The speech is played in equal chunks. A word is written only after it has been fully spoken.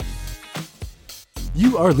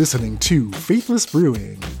You are listening to Faithless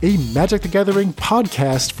Brewing, a Magic the Gathering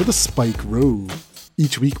podcast for the Spike Road.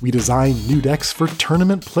 Each week we design new decks for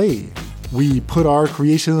tournament play. We put our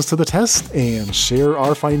creations to the test and share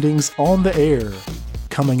our findings on the air.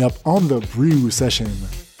 Coming up on the brew session,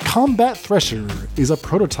 Combat Thresher is a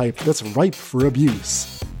prototype that's ripe for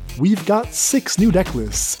abuse. We've got 6 new deck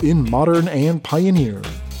lists in Modern and Pioneer.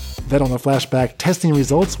 Then on the flashback, testing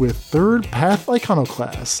results with Third Path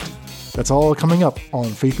Iconoclast. That's all coming up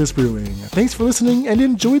on Faithless Brewing. Thanks for listening and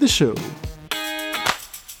enjoy the show.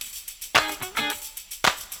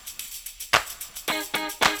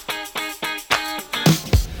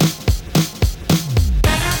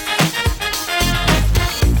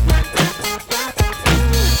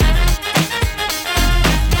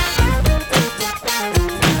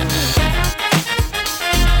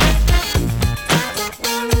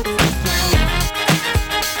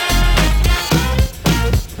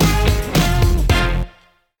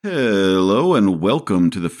 Welcome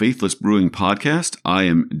to the Faithless Brewing Podcast. I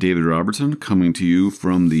am David Robertson, coming to you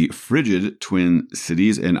from the frigid Twin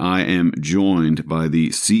Cities, and I am joined by the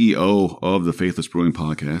CEO of the Faithless Brewing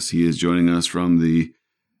Podcast. He is joining us from the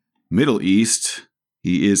Middle East.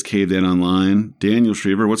 He is Caved In Online. Daniel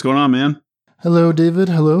Schriever, what's going on, man? Hello, David.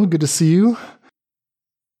 Hello. Good to see you.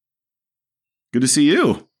 Good to see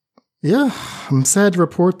you. Yeah, I'm sad to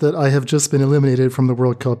report that I have just been eliminated from the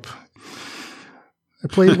World Cup. I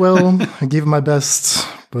played well, I gave it my best,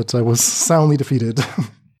 but I was soundly defeated.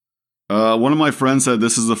 One of my friends said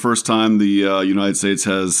this is the first time the United States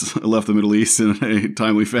has left the Middle East in a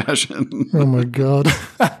timely fashion. Oh my god.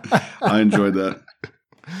 I enjoyed that.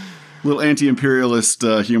 A little anti-imperialist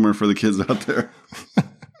humor for the kids out there.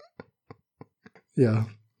 Yeah.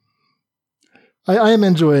 I am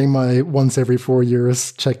enjoying my once every 4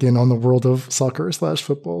 years check-in on the world of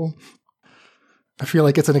soccer/football. I feel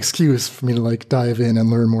like it's an excuse for me to dive in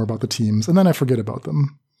and learn more about the teams, and then I forget about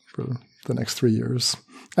them for the next 3 years,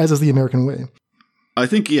 as is the American way. I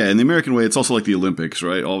think, yeah, in the American way, it's also like the Olympics,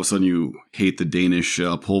 right? All of a sudden you hate the Danish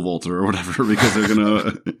pole vaulter or whatever because they're going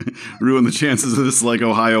to ruin the chances of this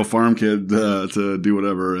Ohio farm kid to do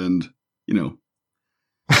whatever. And,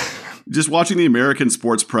 just watching the American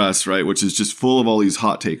sports press, right, which is just full of all these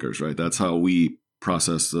hot takers, right? That's how we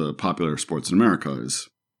process the popular sports in America is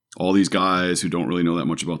all these guys who don't really know that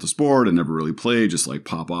much about the sport and never really play just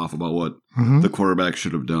pop off about what the quarterback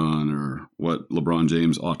should have done or what LeBron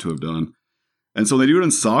James ought to have done. And so they do it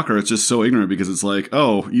in soccer. It's just so ignorant because it's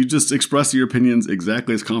you just express your opinions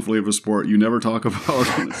exactly as confidently of a sport you never talk about.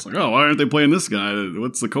 It's why aren't they playing this guy?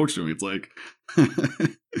 What's the coach doing? It's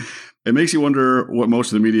it makes you wonder what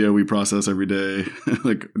most of the media we process every day.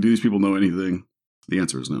 Do these people know anything? The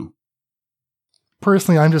answer is no.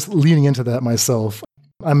 Personally, I'm just leaning into that myself.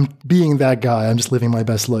 I'm being that guy. I'm just living my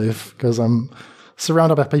best life because I'm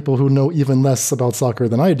surrounded by people who know even less about soccer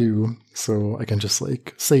than I do. So I can just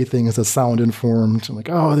say things that sound informed.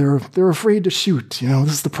 I'm they're afraid to shoot.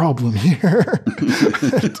 This is the problem here.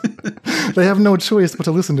 They have no choice but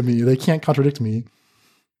to listen to me. They can't contradict me.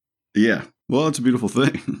 Yeah. Well, it's a beautiful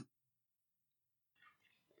thing.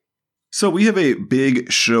 So we have a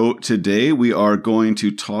big show today. We are going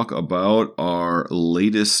to talk about our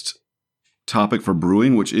latest topic for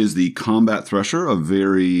brewing, which is the Combat Thresher, a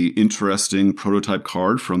very interesting prototype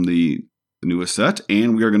card from the newest set.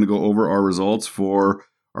 And we are going to go over our results for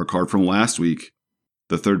our card from last week,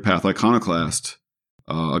 the Third Path Iconoclast,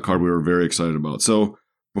 a card we were very excited about. So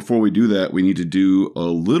before we do that, we need to do a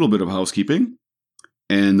little bit of housekeeping.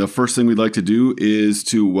 And the first thing we'd like to do is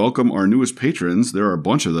to welcome our newest patrons. There are a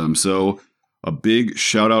bunch of them. So a big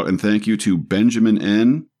shout out and thank you to Benjamin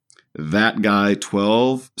N., That Guy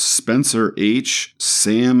 12, Spencer H,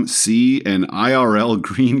 Sam C, and IRL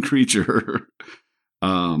Green Creature.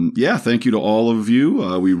 Thank you to all of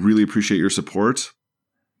you. We really appreciate your support.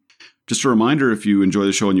 Just a reminder, if you enjoy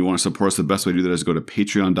the show and you want to support us, the best way to do that is go to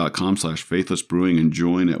patreon.com/faithlessbrewing and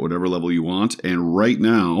join at whatever level you want. And right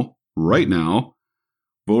now,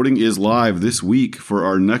 voting is live this week for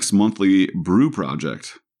our next monthly brew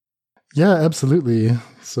project. Yeah, absolutely.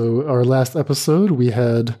 So our last episode, we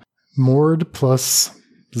had Mord plus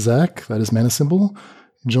Zach, that is Mana Symbol,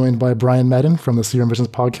 joined by Brian Madden from the Serum Visions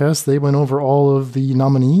podcast. They went over all of the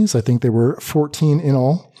nominees. I think there were 14 in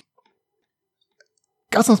all.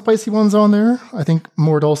 Got some spicy ones on there. I think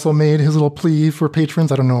Mord also made his little plea for patrons.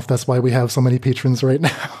 I don't know if that's why we have so many patrons right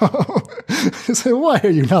now. So why are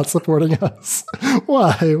you not supporting us?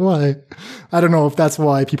 Why? I don't know if that's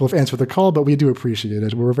why people have answered the call, but we do appreciate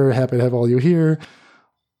it. We're very happy to have all you here.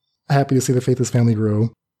 Happy to see the Faithless family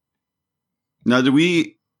grow. Now, did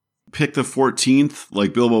we pick the 14th,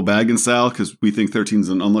 like Bilbo Baggins style, because we think 13 is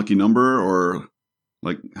an unlucky number, or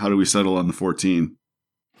Like, how do we settle on the 14?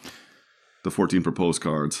 The 14 proposed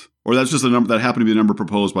cards. Or that's just a number that happened to be the number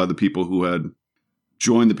proposed by the people who had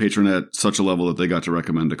joined the patron at such a level that they got to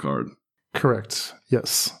recommend a card. Correct.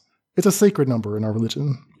 Yes. It's a sacred number in our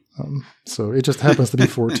religion. So it just happens to be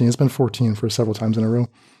 14. It's been 14 for several times in a row.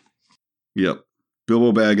 Yep.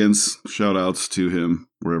 Bilbo Baggins, shout outs to him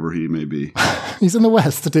wherever he may be. He's in the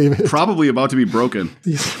West, David. Probably about to be broken.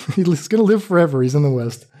 He's going to live forever. He's in the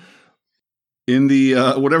West. In the,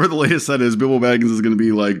 whatever the latest set is, Bilbo Baggins is going to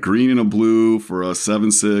be like green and a blue for a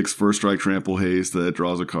 7/6 first strike trample haste that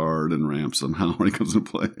draws a card and ramps somehow when he comes into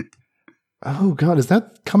play. Oh, God. Is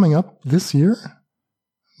that coming up this year?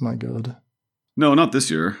 My God. No, not this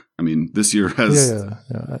year. I mean, this year has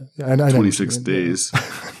I 26 days.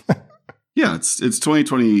 Yeah, it's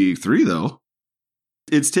 2023, though.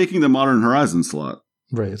 It's taking the Modern Horizon slot.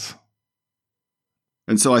 Right.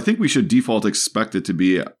 And so I think we should default expect it to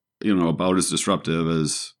be, about as disruptive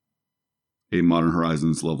as a Modern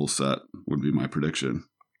Horizons level set would be my prediction.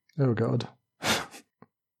 Oh, God. Well,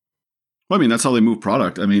 I mean, that's how they move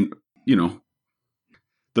product. I mean, the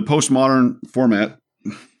postmodern format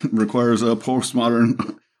requires a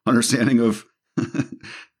postmodern understanding of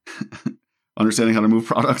understanding how to move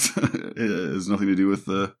product. It has nothing to do with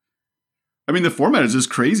the format is just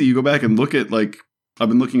crazy. You go back and look at, like, I've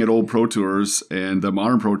been looking at old Pro Tours, and the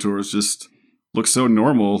modern Pro Tours just look so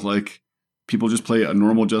normal. Like, people just play a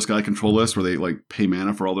normal Jeskai control list where they, like, pay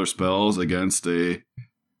mana for all their spells against a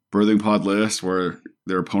Birthing Pod list where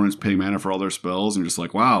their opponents pay mana for all their spells, and you're just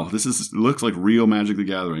like, wow, it looks like real Magic the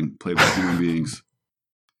Gathering played by human beings.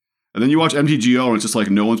 And then you watch MTGO, and it's just like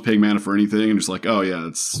no one's paying mana for anything, and just like, oh yeah,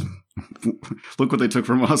 it's look what they took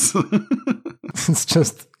from us. It's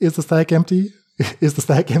just, is the stack empty? Is the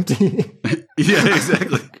stack empty? Yeah,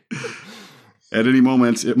 exactly. At any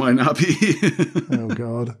moment, it might not be. Oh,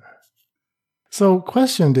 God. So,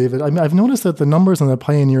 question, David. I've noticed that the numbers in the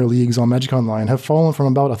Pioneer Leagues on Magic Online have fallen from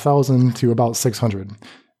about 1,000 to about 600.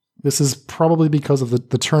 This is probably because of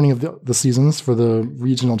the turning of the seasons for the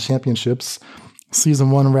regional championships.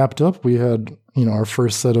 Season 1 wrapped up. We had, our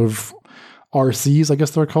first set of RCs, I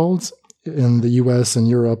guess they're called, in the US and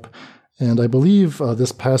Europe. And I believe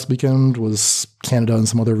this past weekend was Canada and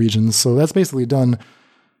some other regions. So that's basically done.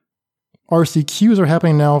 RCQs are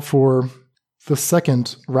happening now for the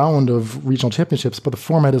second round of regional championships, but the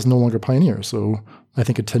format is no longer Pioneer. So I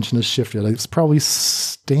think attention has shifted. It's probably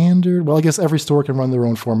standard. Well, I guess every store can run their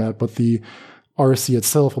own format, but the RC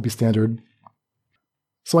itself will be standard.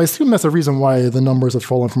 So I assume that's the reason why the numbers have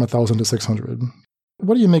fallen from 1,000 to 600.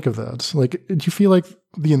 What do you make of that? Like, do you feel like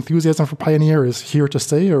the enthusiasm for Pioneer is here to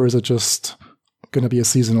stay, or is it just going to be a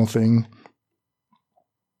seasonal thing?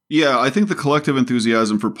 Yeah, I think the collective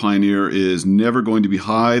enthusiasm for Pioneer is never going to be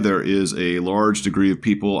high. There is a large degree of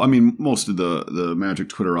people. I mean, most of the Magic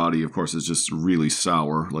Twitterati, of course, is just really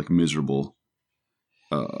sour, like miserable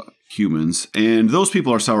humans. And those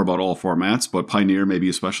people are sour about all formats, but Pioneer maybe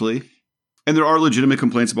especially. And there are legitimate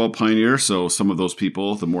complaints about Pioneer, so some of those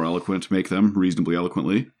people, the more eloquent, make them reasonably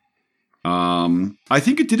eloquently. I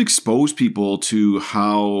think it did expose people to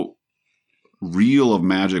how real of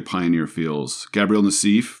Magic Pioneer feels. Gabriel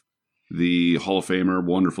Nassif, the Hall of Famer,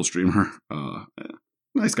 wonderful streamer,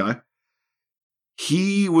 nice guy.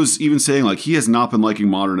 He was even saying, like, he has not been liking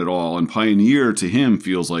Modern at all, and Pioneer to him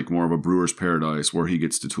feels like more of a brewer's paradise where he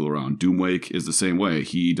gets to tool around. Doomwake is the same way.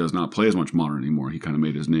 He does not play as much Modern anymore. He kind of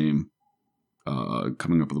made his name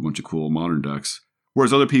coming up with a bunch of cool Modern decks.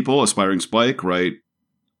 Whereas other people, Aspiring Spike, right,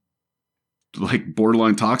 like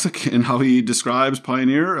borderline toxic in how he describes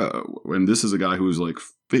Pioneer. And this is a guy who's like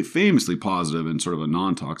famously positive and sort of a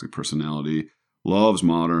non-toxic personality, loves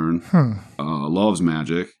Modern, loves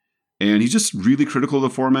Magic. And he's just really critical of the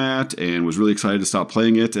format and was really excited to stop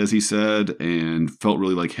playing it, as he said, and felt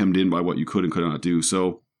really like hemmed in by what you could and could not do.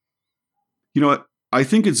 So, you know what? I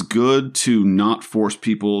think it's good to not force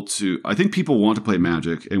people to... I think people want to play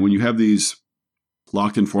Magic, and when you have these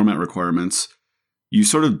locked-in format requirements, you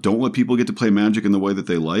sort of don't let people get to play Magic in the way that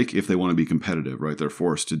they like if they want to be competitive, right? They're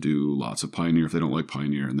forced to do lots of Pioneer if they don't like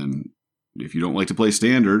Pioneer, and then if you don't like to play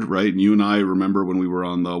Standard, right? And you and I remember when we were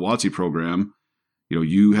on the WotC program, you know,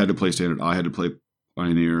 you had to play Standard, I had to play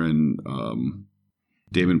Pioneer, and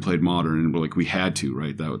Damon played Modern, and we're like, we had to,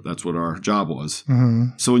 right? That's what our job was.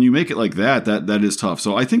 Mm-hmm. So when you make it like that is tough.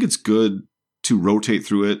 So I think it's good to rotate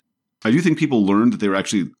through it. I do think people learned that they were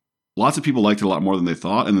actually, lots of people liked it a lot more than they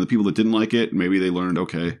thought. And the people that didn't like it, maybe they learned,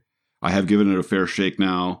 okay, I have given it a fair shake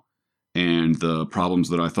now. And the problems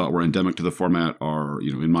that I thought were endemic to the format are,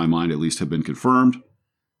 you know, in my mind at least, have been confirmed.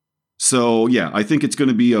 So yeah, I think it's going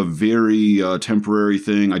to be a very temporary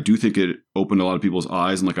thing. I do think it opened a lot of people's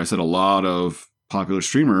eyes. And like I said, a lot of popular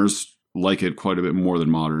streamers like it quite a bit more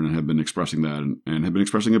than Modern and have been expressing that and have been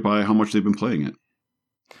expressing it by how much they've been playing it.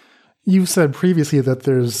 You said previously that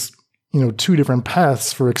there's, two different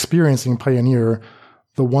paths for experiencing Pioneer.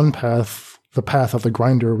 The one path, the path of the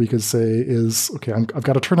grinder, we could say is, okay, I've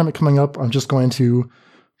got a tournament coming up. I'm just going to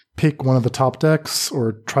pick one of the top decks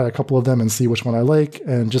or try a couple of them and see which one I like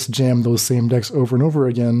and just jam those same decks over and over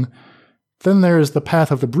again. Then there's the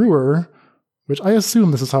path of the brewer, which I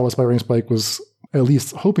assume this is how Aspiring Spike was at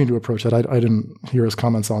least hoping to approach it. I didn't hear his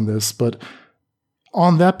comments on this, but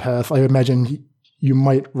on that path, I imagine you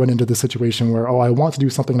might run into the situation where, I want to do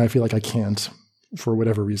something and I feel like I can't for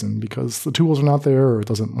whatever reason because the tools are not there or it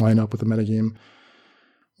doesn't line up with the metagame.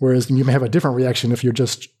 Whereas you may have a different reaction if you're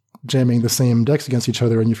just jamming the same decks against each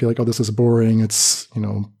other and you feel like, this is boring. It's,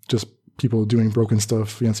 just people doing broken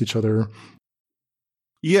stuff against each other.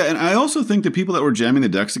 Yeah, and I also think that people that were jamming the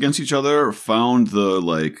decks against each other found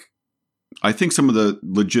I think some of the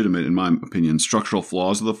legitimate, in my opinion, structural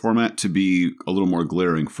flaws of the format to be a little more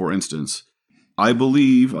glaring. For instance, I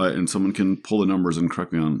believe, and someone can pull the numbers and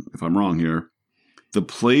correct me on if I'm wrong here, the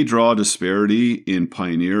play-draw disparity in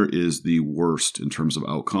Pioneer is the worst in terms of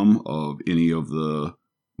outcome of any of the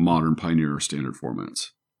modern Pioneer standard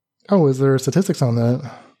formats. Oh, is there statistics on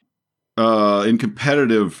that? In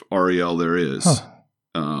competitive REL, there is. Huh.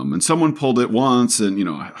 And someone pulled it once, and,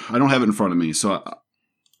 I don't have it in front of me, so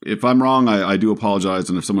if I'm wrong, I do apologize,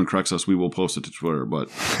 and if someone corrects us, we will post it to Twitter, but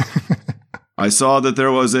I saw that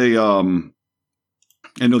there was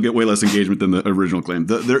and it'll get way less engagement than the original claim.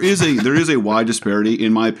 There is a wide disparity,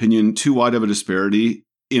 in my opinion, too wide of a disparity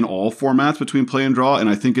in all formats between play and draw, and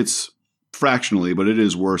I think it's fractionally, but it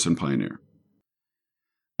is worse in Pioneer.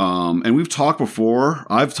 And we've talked before.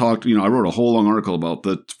 I've talked, I wrote a whole long article about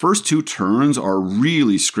the first two turns are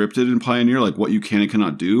really scripted in Pioneer, like what you can and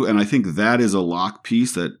cannot do. And I think that is a lock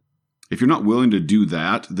piece that if you're not willing to do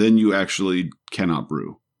that, then you actually cannot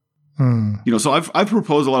brew. So I've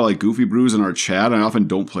proposed a lot of goofy brews in our chat. And I often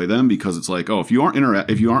don't play them because it's like, if you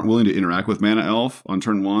aren't willing to interact with Mana Elf on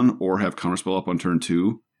turn 1 or have Counterspell up on turn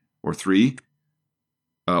 2 or 3,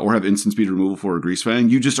 or have instant speed removal for a Greasefang,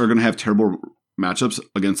 you just are going to have terrible matchups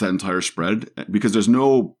against that entire spread because there's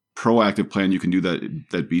no proactive plan you can do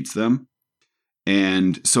that beats them.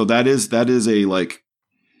 And so that is a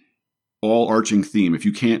all arching theme. If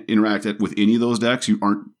you can't interact with any of those decks, you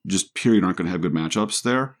aren't going to have good matchups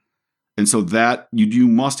there. And so that you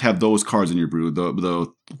must have those cards in your brew.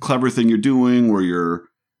 The clever thing you're doing where you're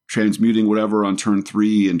transmuting whatever on turn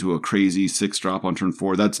 3 into a crazy 6-drop on turn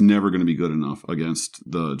 4, that's never going to be good enough against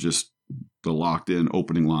the locked in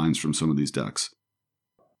opening lines from some of these decks.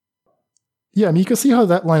 Yeah, I mean, you can see how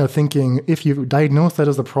that line of thinking, if you diagnose that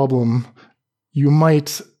as the problem, you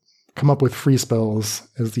might come up with free spells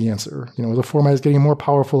as the answer. The format is getting more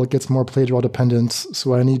powerful, it gets more play draw dependent,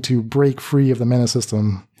 so I need to break free of the mana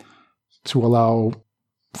system to allow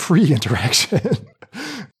free interaction.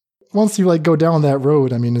 Once you go down that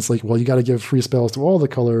road, I mean, it's you got to give free spells to all the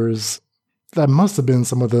colors. That must have been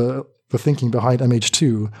some of the thinking behind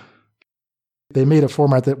MH2. They made a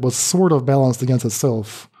format that was sort of balanced against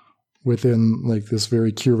itself within this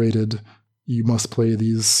very curated, you must play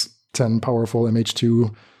these 10 powerful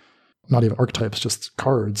MH2, not even archetypes, just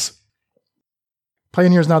cards.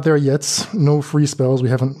 Pioneer's not there yet. No free spells. We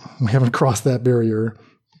haven't crossed that barrier.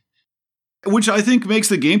 Which I think makes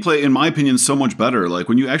the gameplay, in my opinion, so much better.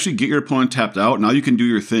 When you actually get your opponent tapped out, now you can do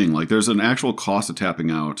your thing. There's an actual cost of tapping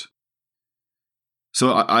out.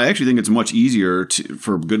 So I actually think it's much easier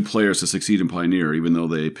for good players to succeed in Pioneer, even though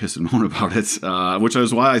they piss and moan about it. Which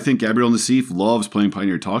is why I think Gabriel Nassif loves playing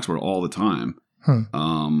Pioneer Talksport all the time.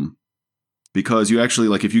 Because you actually,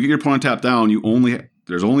 if you get your opponent tapped down,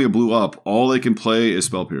 there's only a blue up. All they can play is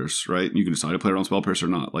Spell Pierce, right? You can decide to play around Spell Pierce or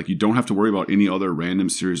not. You don't have to worry about any other random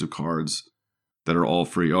series of cards that are all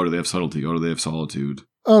free. Oh, do they have Subtlety? Oh, do they have Solitude?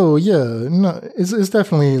 Oh, yeah. No, it's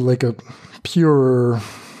definitely a purer,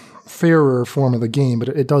 fairer form of the game, but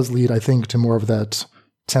it does lead, I think, to more of that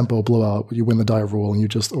tempo blowout where you win the die roll and you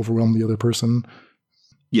just overwhelm the other person.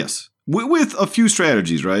 Yes. With a few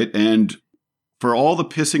strategies, right? And for all the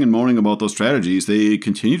pissing and moaning about those strategies, they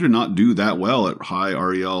continue to not do that well at high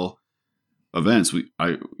REL events.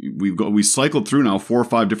 We cycled through now 4 or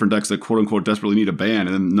 5 different decks that quote unquote desperately need a ban,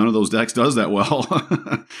 and none of those decks does that well.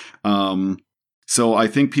 So I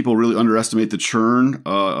think people really underestimate the churn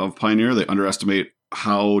of Pioneer. They underestimate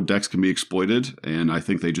how decks can be exploited, and I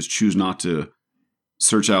think they just choose not to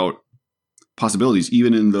search out possibilities.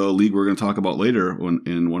 Even in the league we're going to talk about later,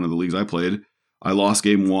 in one of the leagues I played, I lost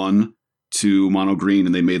game 1 to mono green,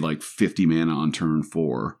 and they made 50 mana on turn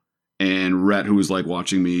 4. And Rhett, who was like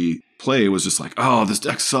watching me play, was just like, "Oh, this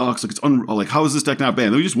deck sucks. Like, like, how is this deck not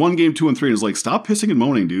banned?" We just won game 2 and 3, and it's like, stop pissing and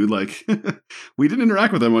moaning, dude. Like, we didn't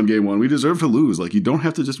interact with them on game 1. We deserve to lose. Like, you don't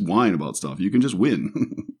have to just whine about stuff. You can just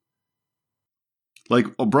win. Like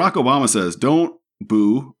Barack Obama says, "Don't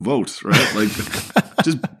boo, vote." Right? Like,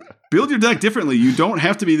 just build your deck differently. You don't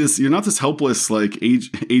have to be this. You're not this helpless, like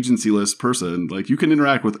agency-less person. Like, you can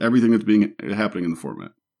interact with everything that's happening in the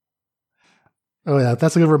format. Oh yeah,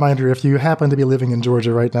 that's a good reminder. If you happen to be living in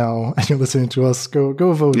Georgia right now and you're listening to us, go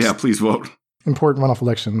vote. Yeah, please vote. Important runoff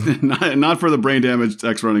election. not for the brain damaged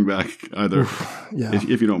ex-running back either. Oof, yeah.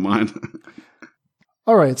 If you don't mind.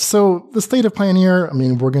 All right, so the state of Pioneer, I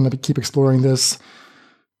mean, we're going to keep exploring this.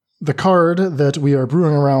 The card that we are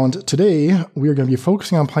brewing around today, we are going to be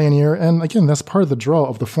focusing on Pioneer, and again, that's part of the draw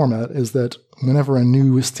of the format, is that whenever a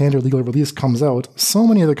new standard legal release comes out, so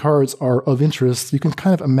many of the cards are of interest, you can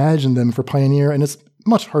kind of imagine them for Pioneer, and it's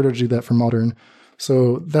much harder to do that for Modern.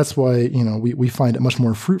 So that's why, we find it much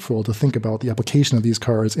more fruitful to think about the application of these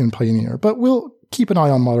cards in Pioneer. But we'll keep an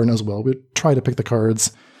eye on Modern as well. We'll try to pick the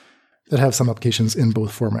cards that have some applications in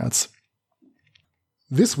both formats.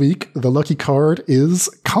 This week, the lucky card is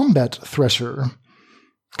Combat Thresher.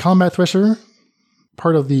 Combat Thresher,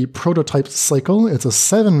 part of the Prototype cycle. It's a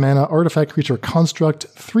 7-mana artifact creature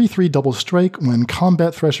construct, 3/3 double strike. When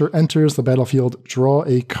Combat Thresher enters the battlefield, draw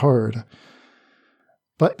a card.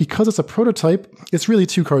 But because it's a prototype, it's really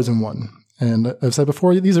 2 cards in one. And I've said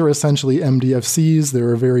before, these are essentially MDFCs. There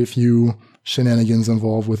are very few shenanigans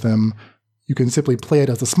involved with them. You can simply play it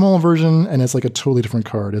as a small version, and it's like a totally different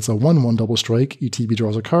card. It's a 1/1 double strike. ETB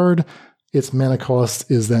draws a card. Its mana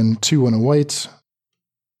cost is then 2 and a white.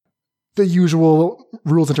 The usual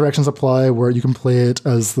rules interactions apply, where you can play it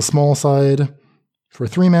as the small side. For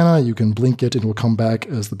 3 mana, you can blink it and it will come back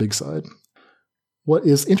as the big side. What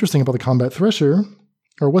is interesting about the Combat Thresher,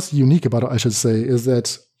 or what's unique about it, I should say, is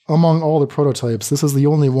that among all the prototypes, this is the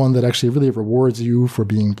only one that actually really rewards you for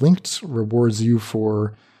being blinked, rewards you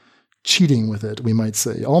for cheating with it, we might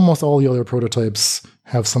say. Almost all the other prototypes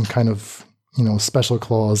have some kind of, special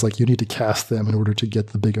clause, like you need to cast them in order to get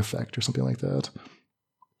the big effect or something like that.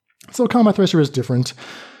 So Combat Thresher is different.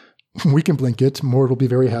 We can blink it. Mord will be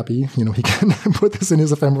very happy. He can put this in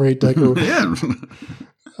his Ephemerate deck.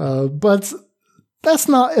 But that's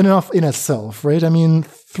not enough in itself, right? I mean,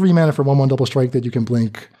 3 mana for 1/1 double strike that you can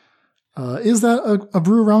blink. Is that a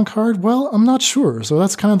brew around card? Well, I'm not sure. So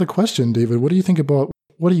that's kind of the question, David. What do you think about,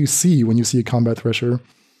 what do you see when you see a Combat Thresher?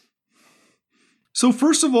 So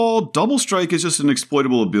first of all, double strike is just an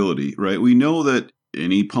exploitable ability, right? We know that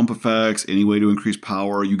any pump effects, any way to increase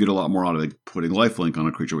power, you get a lot more out of it putting lifelink on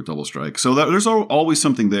a creature with double strike. So there's always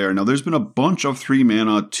something there. Now, there's been a bunch of 3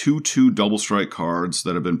 mana 2/2 double strike cards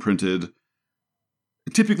that have been printed.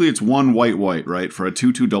 Typically, it's 1 white, right, for a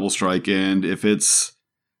 2/2 double strike. And if it's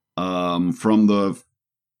from the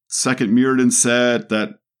second Mirrodin set,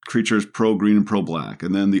 that creature is pro green and pro black.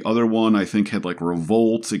 And then the other one, I think, had like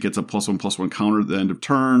Revolt. It gets a +1/+1 counter at the end of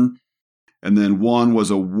turn. And then one was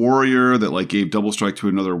a warrior that like gave double strike to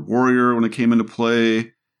another warrior when it came into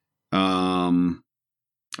play. I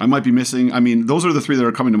might be missing. I mean, those are the 3 that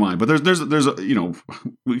are coming to mind. But there's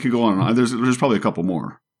we could go on and on. There's probably a couple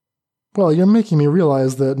more. Well, you're making me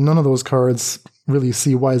realize that none of those cards really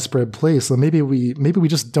see widespread play. So maybe we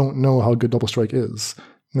just don't know how good double strike is.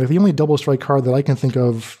 Like, the only double strike card that I can think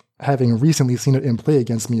of having recently seen it in play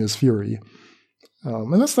against me is Fury.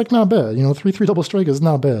 And that's like not bad. 3/3 double strike is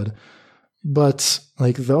not bad. But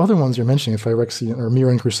like the other ones you're mentioning, Phyrexian or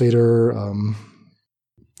Mirran Crusader,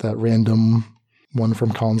 that random one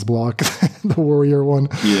from Khan's block, the warrior one.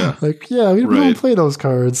 Yeah. We don't play those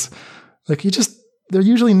cards. Like they're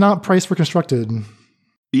usually not priced for constructed.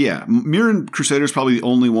 Yeah, Mirran Crusader is probably the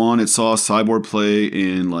only one. It saw sideboard play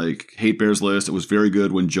in like Hate Bear's list. It was very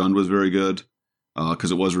good when Jund was very good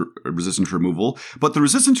because it was resistant to removal. But the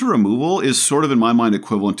resistance to removal is sort of, in my mind,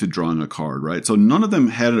 equivalent to drawing a card, right? So none of them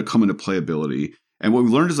had a come into play ability. And what we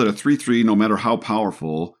learned is that a 3/3, no matter how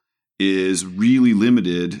powerful, is really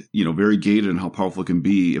limited, very gated in how powerful it can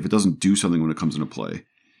be if it doesn't do something when it comes into play.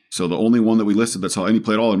 So the only one that we listed that saw any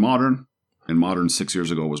play at all in Modern, and Modern 6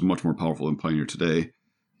 years ago was much more powerful than Pioneer today,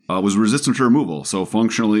 was resistant to removal. So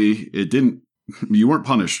functionally, you weren't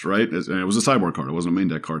punished, right? And it was a sideboard card. It wasn't a main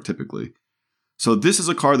deck card typically. So this is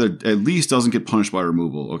a card that at least doesn't get punished by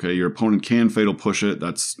removal. Okay, your opponent can fatal push it.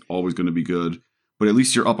 That's always going to be good. But at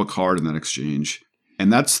least you're up a card in that exchange.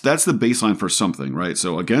 And that's the baseline for something, right?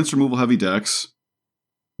 So against removal heavy decks,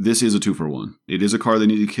 this is a 2-for-1. It is a card they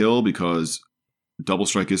need to kill because double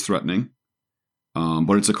strike is threatening.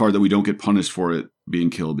 But it's a card that we don't get punished for it being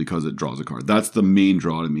killed because it draws a card. That's the main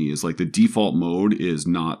draw to me, is like the default mode is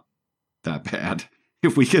not that bad.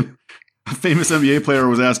 If we can, a famous NBA player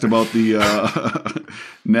was asked about the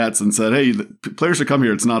Nets and said, "Hey, players should come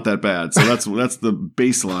here. It's not that bad." So that's the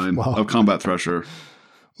baseline of Combat Thresher.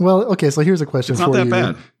 Well, okay. So here's a question for you. It's not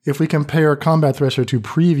that bad. If we compare Combat Thresher to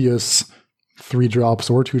previous 3 drops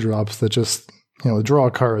or 2 drops that just draw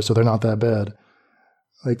cards, so they're not that bad.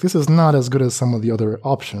 Like, this is not as good as some of the other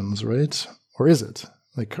options, right? Or is it?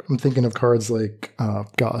 Like, I'm thinking of cards like,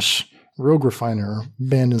 Rogue Refiner,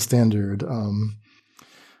 Banned in Standard,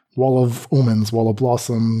 Wall of Omens, Wall of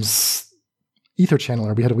Blossoms, Ether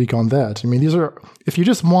Channeler. We had a week on that. I mean, these are, if you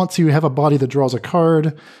just want to have a body that draws a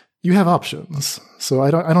card, you have options. So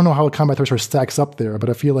I don't know how Combat Thresher stacks up there,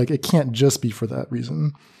 but I feel like it can't just be for that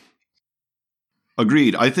reason.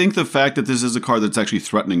 Agreed. I think the fact that this is a card that's actually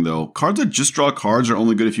threatening, though, cards that just draw cards are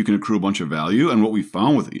only good if you can accrue a bunch of value. And what we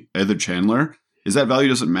found with Ether Channeler is that value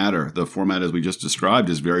doesn't matter. The format, as we just described,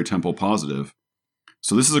 is very tempo positive.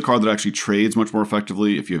 So this is a card that actually trades much more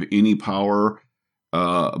effectively. If you have any power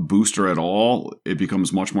booster at all, it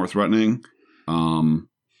becomes much more threatening.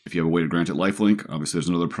 If you have a way to grant it lifelink, obviously there's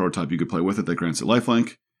another prototype you could play with it that grants it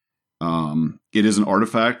lifelink. It is an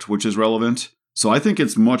artifact, which is relevant. So I think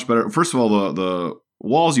it's much better. First of all, the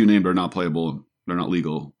walls you named are not playable. They're not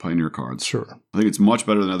legal Pioneer cards. Sure. I think it's much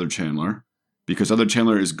better than Other Channeler because Other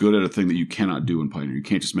Channeler is good at a thing that you cannot do in Pioneer. You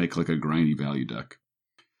can't just make like a grindy value deck.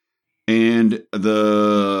 And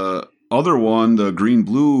the other one, the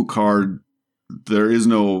green-blue card, there is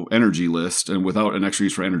no energy list. And without an extra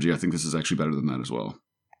use for energy, I think this is actually better than that as well.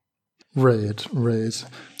 Right.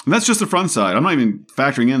 And that's just the front side. I'm not even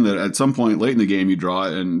factoring in that at some point late in the game you draw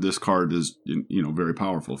it, and this card is very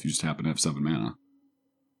powerful if you just happen to have 7 mana.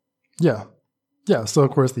 Yeah. So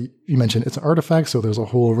of course you mentioned it's an artifact, so there's a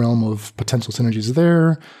whole realm of potential synergies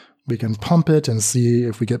there. We can pump it and see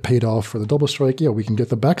if we get paid off for the double strike. Yeah, we can get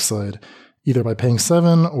the backside either by paying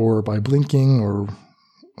 7 or by blinking or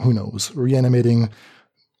who knows, reanimating.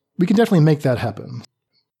 We can definitely make that happen.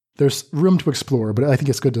 There's room to explore, but I think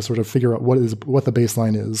it's good to sort of figure out what the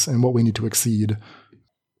baseline is and what we need to exceed.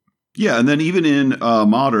 Yeah, and then even in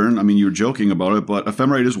Modern, I mean, you were joking about it, but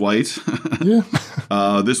Ephemerate is white.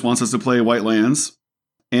 Yeah. This wants us to play white lands.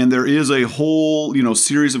 And there is a whole,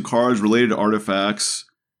 series of cards related to artifacts.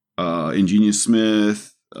 Ingenious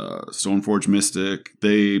Smith, Stoneforge Mystic.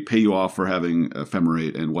 They pay you off for having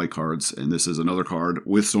Ephemerate and white cards, and this is another card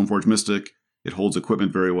with Stoneforge Mystic. It holds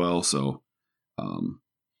equipment very well, so...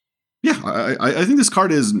 I think this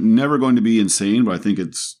card is never going to be insane, but I think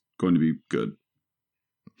it's going to be good.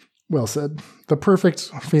 Well said. The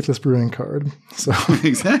perfect Faithless Brewing card. So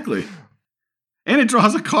Exactly. And it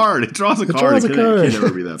draws a card. It draws a card. It can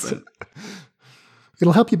never be that bad.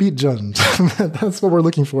 It'll help you beat Jund. That's what we're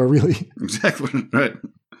looking for, really. Exactly. Right.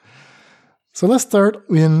 So let's start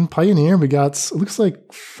in Pioneer. We got, it looks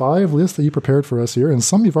like 5 lists that you prepared for us here, and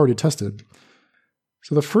some you've already tested.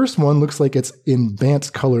 So the first one looks like it's in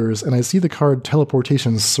Bant colors, and I see the card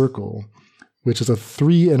Teleportation Circle, which is a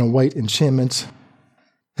 3 and a white enchantment.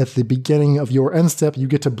 At the beginning of your end step, you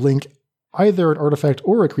get to blink either an artifact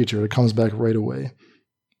or a creature. It comes back right away.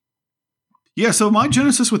 Yeah, so my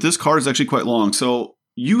genesis with this card is actually quite long. So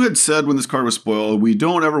you had said when this card was spoiled, we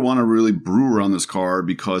don't ever want to really brew around this card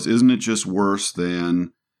because isn't it just worse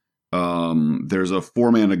than there's a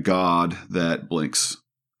 4-mana god that blinks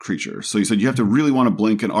creature. So you said you have to really want to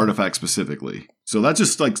blink an artifact specifically. So that's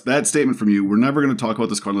just like that statement from you. We're never going to talk about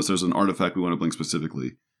this card unless there's an artifact we want to blink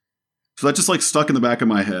specifically. So that just like stuck in the back of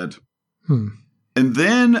my head. And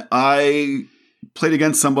then I played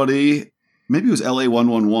against somebody, maybe it was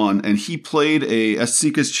LA111, and he played a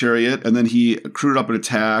Esika's Chariot, and then he accrued up and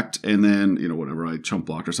attacked, and then, whatever, I chump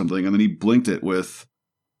blocked or something, and then he blinked it with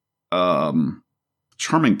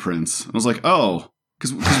Charming Prince. And I was like, oh,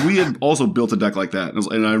 because we had also built a deck like that.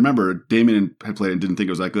 And I remember Damien had played and didn't think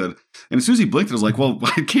it was that good. And as soon as he blinked, I was like, well,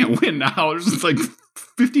 I can't win now. There's just like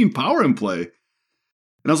 15 power in play.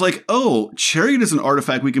 And I was like, oh, Chariot is an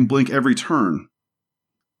artifact we can blink every turn.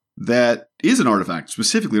 That is an artifact,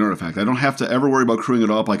 specifically an artifact. I don't have to ever worry about crewing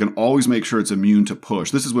it up. I can always make sure it's immune to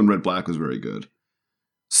push. This is when Red-Black was very good.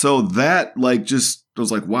 So that I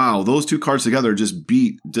was like, wow, those 2 cards together just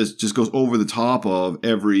goes over the top of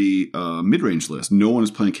every mid-range list. No one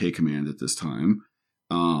is playing K-Command at this time.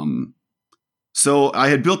 So I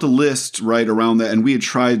had built a list right around that, and we had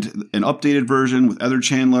tried an updated version with Ether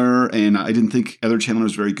Channeler, and I didn't think Ether Channeler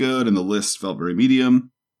was very good, and the list felt very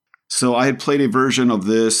medium. So I had played a version of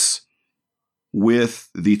this with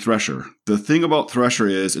the Thresher. The thing about Thresher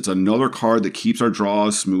is it's another card that keeps our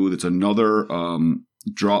draws smooth. It's another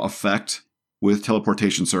draw effect with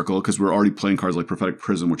Teleportation Circle because we're already playing cards like Prophetic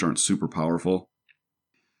Prism, which aren't super powerful.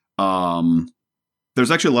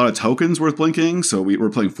 There's actually a lot of tokens worth blinking. So we're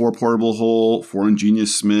playing 4 Portable Hole, 4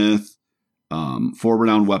 Ingenious Smith, 4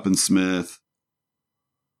 Renowned Weaponsmith.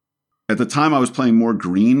 At the time I was playing more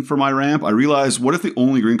green for my ramp, I realized, what if the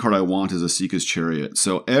only green card I want is Asika's Chariot?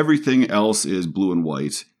 So everything else is blue and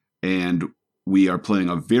white, and we are playing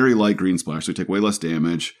a very light green splash, so we take way less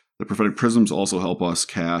damage. The Prophetic Prisms also help us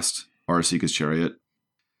cast our Asika's Chariot.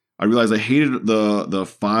 I realized I hated the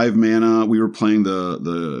 5 mana. We were playing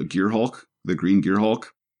the Gear Hulk, the green Gear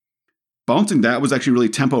Hulk. Bouncing that was actually really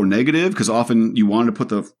tempo negative, because often you wanted to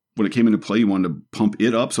put when it came into play, you wanted to pump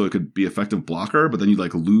it up so it could be effective blocker, but then you'd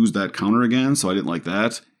like lose that counter again, so I didn't like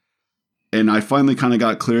that. And I finally kind of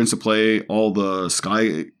got clearance to play all the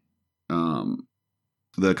Sky,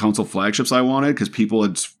 the Council flagships I wanted, because people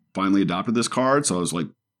had finally adopted this card, so I was like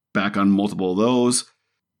back on multiple of those.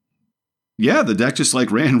 Yeah, the deck just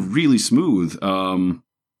like ran really smooth. I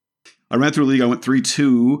ran through a league, I went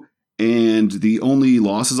 3-2, and the only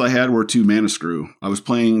losses I had were 2 Mana Screw. I was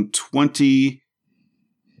playing 23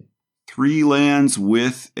 lands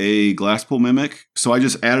with a Glasspool Mimic, so I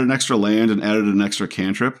just added an extra land and added an extra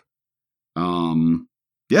cantrip. Yeah,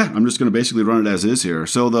 I'm just going to basically run it as is here.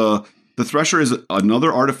 So the Thresher is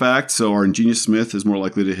another artifact, so our Ingenious Smith is more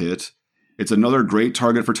likely to hit. It's another great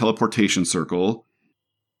target for Teleportation Circle.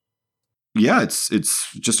 Yeah, it's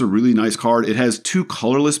just a really nice card. It has 2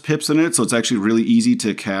 colorless pips in it, so it's actually really easy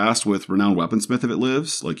to cast with Renowned Weaponsmith if it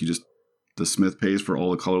lives. Like, the Smith pays for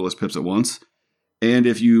all the colorless pips at once. And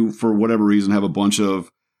if you, for whatever reason, have a bunch of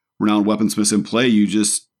Renowned Weaponsmiths in play,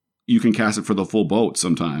 you can cast it for the full boat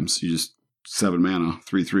sometimes. You just 7 mana,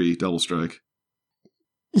 3/3, double strike.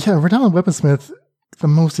 Yeah, Renowned Weaponsmith, the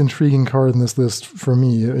most intriguing card in this list for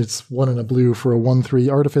me. It's 1 and a blue for a 1/3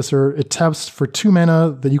 Artificer. It taps for 2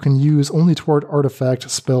 mana that you can use only toward artifact,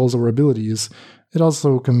 spells, or abilities. It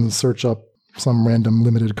also can search up some random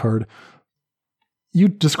limited card. You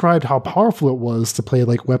described how powerful it was to play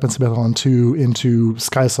like Weaponsmith on 2 into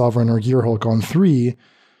Sky Sovereign or Gear Hulk on 3.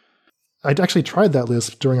 I'd actually tried that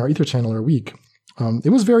list during our Ether Channeler week.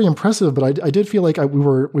 It was very impressive, but I did feel like we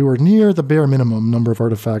were near the bare minimum number of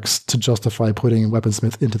artifacts to justify putting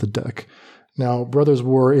Weaponsmith into the deck. Now, Brothers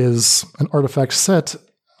War is an artifact set.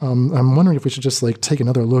 I'm wondering if we should just like take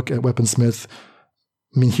another look at Weaponsmith.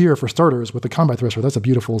 I mean, here for starters, with the Combat Thresher, that's a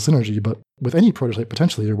beautiful synergy, but with any prototype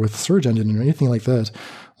potentially, or with Surge Engine or anything like that,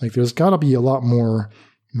 like there's got to be a lot more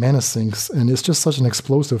mana sinks, and it's just such an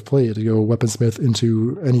explosive play to go Weaponsmith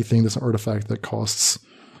into anything that's an artifact that costs,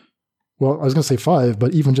 well, I was going to say 5,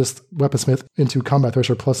 but even just Weaponsmith into Combat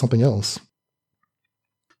Thresher plus something else.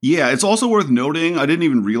 Yeah, it's also worth noting, I didn't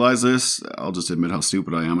even realize this, I'll just admit how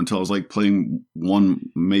stupid I am, until I was like playing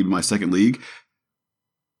maybe my second league.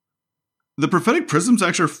 The Prophetic Prisms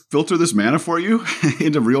actually filter this mana for you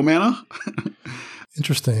into real mana.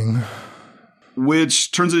 Interesting.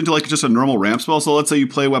 Which turns it into like just a normal ramp spell. So let's say you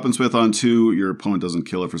play Weaponsmith on 2, your opponent doesn't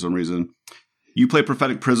kill it for some reason. You play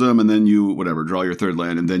Prophetic Prism, and then you, draw your 3rd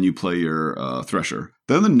land, and then you play your Thresher.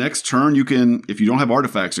 Then the next turn, you can, if you don't have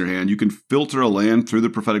artifacts in your hand, you can filter a land through the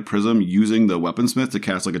Prophetic Prism using the Weaponsmith to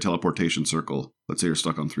cast like a Teleportation Circle. Let's say you're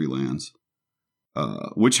stuck on 3 lands.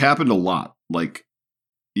 Which happened a lot. Like,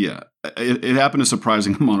 yeah, it happened a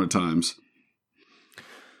surprising amount of times.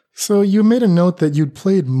 So you made a note that you'd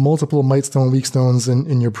played multiple Mightstone Weakstones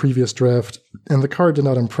in your previous draft, and the card did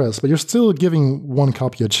not impress, but you're still giving one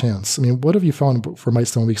copy a chance. I mean, what have you found for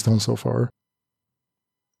Mightstone Weakstone so far?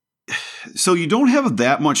 So you don't have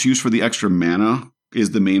that much use for the extra mana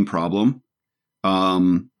is the main problem.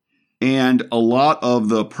 And a lot of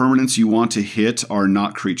the permanents you want to hit are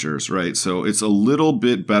not creatures, right? So it's a little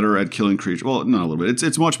bit better at killing creatures. Well, not a little bit.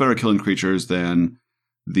 It's much better at killing creatures than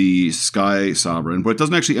the Sky Sovereign, but it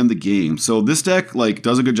doesn't actually end the game. So this deck like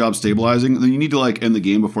does a good job stabilizing. And then you need to like end the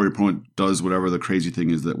game before your opponent does whatever the crazy thing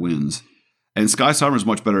is that wins. And Sky Sovereign is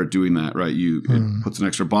much better at doing that, right? It puts an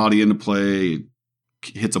extra body into play,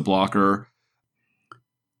 hits a blocker.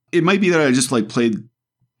 It might be that I just like played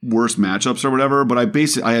worse matchups or whatever, but I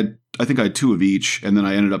think I had 2 of each, and then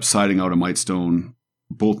I ended up siding out a Mightstone,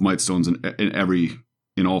 both Mightstones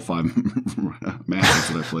in all 5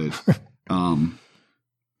 matchups that I played.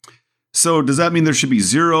 So does that mean there should be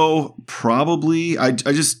 0? Probably. I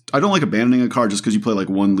don't like abandoning a card just because you play like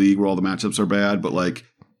one league where all the matchups are bad, but like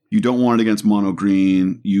you don't want it against mono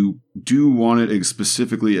green. You do want it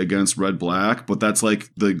specifically against red black, but that's like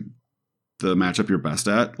the matchup you're best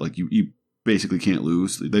at. Like you basically can't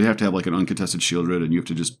lose. They'd have to have like an uncontested Shieldred, and you have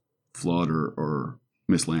to just flood or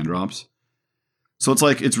miss land drops. So it's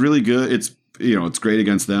like, it's really good. It's, it's great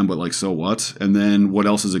against them, but like, so what? And then what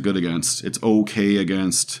else is it good against? It's okay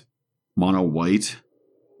against mono white.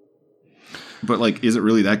 But, like, is it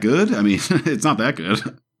really that good? I mean, it's not that good.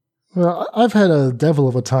 Well, I've had a devil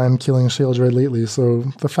of a time killing Sheoldred lately, so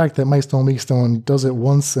the fact that Mightstone Weakstone does it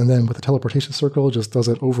once and then with a teleportation circle just does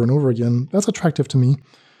it over and over again, that's attractive to me.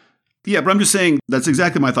 Yeah, but I'm just saying that's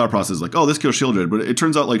exactly my thought process. Like, oh, this kills Sheoldred, but it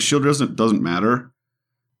turns out like Sheoldred doesn't matter.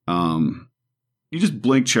 You just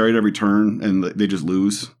blink Chariot every turn and they just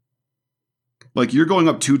lose. Like, you're going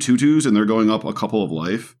up 2 2/2s and they're going up a couple of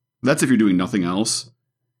life. That's if you're doing nothing else.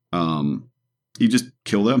 You just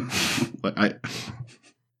kill them.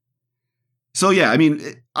 So yeah, I mean,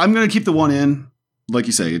 I'm gonna keep the one in. Like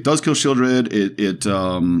you say, it does kill Sheoldred.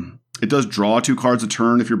 It does draw 2 cards a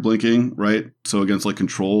turn if you're blinking, right? So against like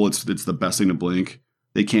control, it's the best thing to blink.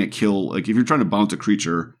 They can't kill, like if you're trying to bounce a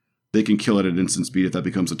creature, they can kill it at instant speed if that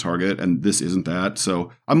becomes a target, and this isn't that.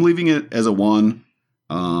 So I'm leaving it as a 1.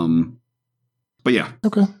 But yeah.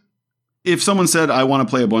 Okay. If someone said, I want to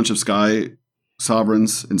play a bunch of Sky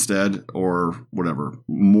Sovereigns instead, or whatever,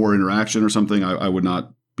 more interaction or something, I would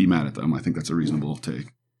not be mad at them. I think that's a reasonable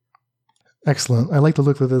take. Excellent. I like the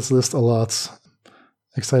look of this list a lot.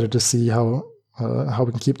 Excited to see how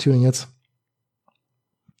we can keep tuning it.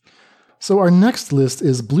 So our next list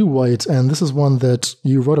is Blue-White, and this is one that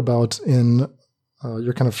you wrote about in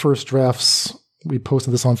your kind of first drafts. We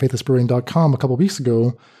posted this on faithlessbrewing.com a couple weeks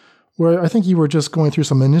ago, where I think you were just going through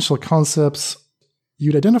some initial concepts.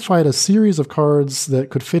 You'd identified a series of cards that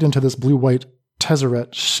could fit into this Blue-White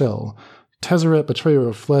Tezzeret shell. Tezzeret, Betrayer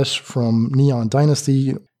of Flesh from Neon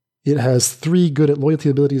Dynasty. It has 3 good at loyalty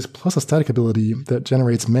abilities plus a static ability that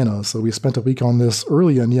generates mana. So we spent a week on this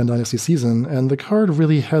early in Neon Dynasty season, and the card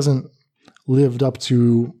really hasn't lived up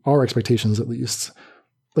to our expectations, at least.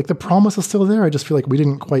 Like, the promise is still there, I just feel like we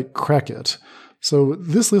didn't quite crack it. So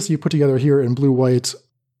this list you put together here in Blue-White,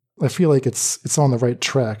 I feel like it's on the right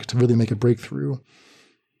track to really make a breakthrough.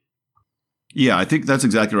 Yeah, I think that's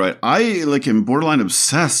exactly right. I am borderline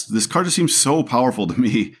obsessed. This card just seems so powerful to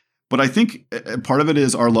me. But I think part of it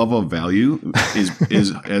is our love of value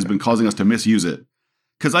has been causing us to misuse it.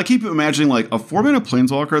 Because I keep imagining like a 4-mana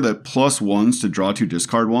Planeswalker that +1s to draw 2,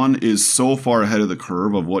 discard 1 is so far ahead of the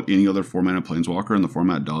curve of what any other 4-mana Planeswalker in the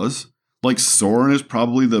format does. Like, Sorin is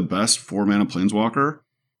probably the best 4-mana Planeswalker,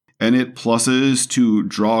 and it pluses to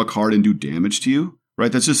draw a card and do damage to you,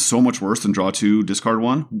 right? That's just so much worse than draw 2, discard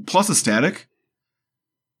 1, plus a static.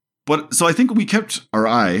 But so I think we kept, or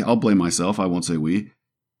I'll blame myself, I won't say we.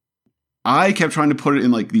 I kept trying to put it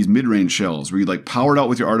in like these mid-range shells where you like power it out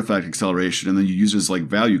with your artifact acceleration and then you use it as like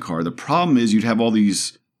value card. The problem is you'd have all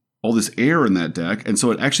this air in that deck, and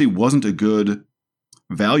so it actually wasn't a good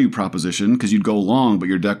value proposition because you'd go long, but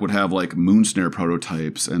your deck would have like Moonsnare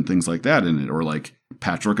prototypes and things like that in it, or like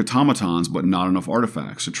Patchwork Automatons, but not enough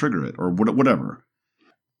artifacts to trigger it, or whatever.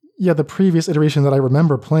 Yeah, the previous iteration that I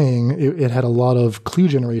remember playing, it had a lot of clue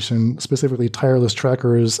generation, specifically Tireless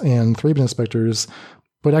Trackers and Thraben Inspectors.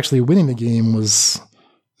 But actually winning the game was,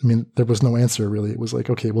 I mean, there was no answer really. It was like,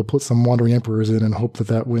 okay, we'll put some Wandering Emperors in and hope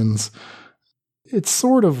that wins. It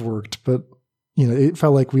sort of worked, but, you know, it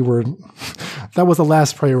felt like that was the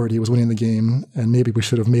last priority, was winning the game. And maybe we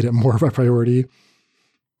should have made it more of a priority.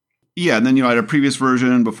 Yeah, and then, you know, I had a previous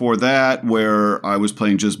version before that where I was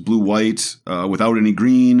playing just blue-white without any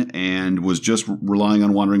green and was just relying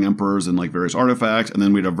on Wandering Emperors and like various artifacts. And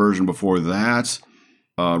then we had a version before that,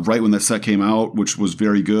 right when that set came out, which was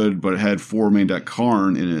very good, but it had 4 main deck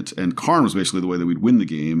Karn in it. And Karn was basically the way that we'd win the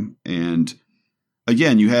game. And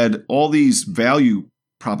again, you had all these value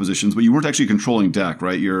propositions, but you weren't actually controlling deck,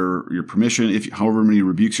 right? Your permission, however many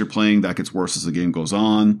rebukes you're playing, that gets worse as the game goes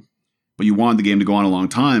on. But you wanted the game to go on a long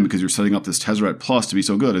time because you're setting up this Tezzeret Plus to be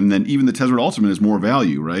so good. And then even the Tezzeret Ultimate is more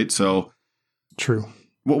value, right? So true.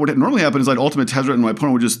 What would normally happen is I'd Ultimate Tezzeret and my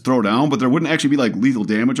opponent would just throw down, but there wouldn't actually be like lethal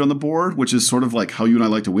damage on the board, which is sort of like how you and I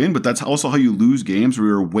like to win. But that's also how you lose games where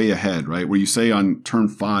you're way ahead, right? Where you say on turn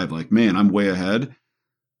 5, like, man, I'm way ahead.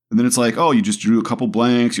 And then it's like, oh, you just drew a couple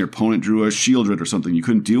blanks, your opponent drew a Sheoldred or something, you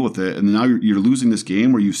couldn't deal with it. And now you're losing this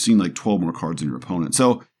game where you've seen like 12 more cards than your opponent.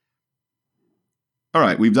 So, all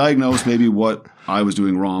right, we've diagnosed maybe what I was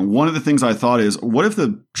doing wrong. One of the things I thought is, what if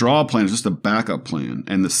the draw plan is just a backup plan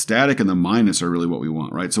and the static and the minus are really what we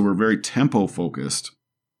want, right? So we're very tempo focused.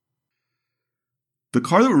 The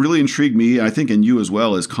card that really intrigued me, I think, and you as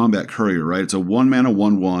well, is Combat Courier, right? It's a 1-mana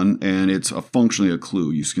 1/1, and it's functionally a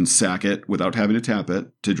clue. You can sack it without having to tap it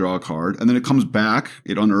to draw a card, and then it comes back,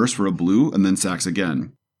 it unearths for a blue, and then sacks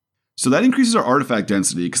again. So that increases our artifact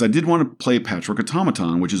density, because I did want to play Patchwork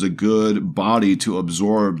Automaton, which is a good body to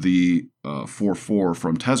absorb the 4/4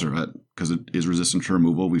 from Tezzeret, because it is resistant to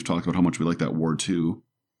removal. We've talked about how much we like that ward too.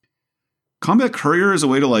 Combat Courier is a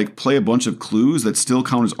way to like play a bunch of clues that still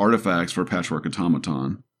count as artifacts for Patchwork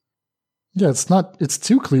Automaton. Yeah, it's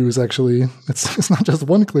 2 clues, actually. It's not just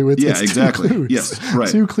 1 clue. It's 2 clues. Yes, right.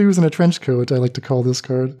 2 clues in a trench coat, I like to call this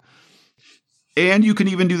card. And you can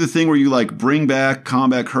even do the thing where you like bring back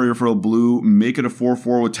Combat Courier for a blue, make it a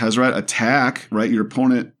 4/4 with Tezzeret, attack, right? Your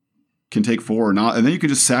opponent can take 4 or not, and then you can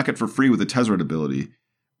just sack it for free with the Tezzeret ability.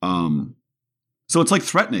 So it's like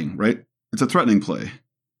threatening, right? It's a threatening play.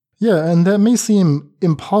 Yeah, and that may seem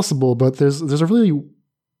impossible, but there's a really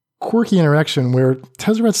quirky interaction where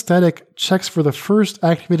Tezzeret Static checks for the first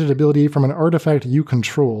activated ability from an artifact you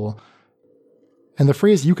control. And the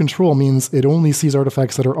phrase you control means it only sees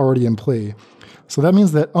artifacts that are already in play. So that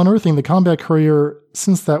means that unearthing the Combat Courier,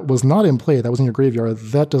 since that was not in play, that was in your graveyard,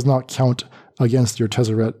 that does not count against your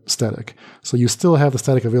Tezzeret Static. So you still have the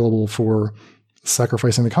static available for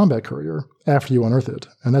sacrificing the Combat Courier after you unearth it.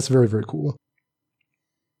 And that's very, very cool.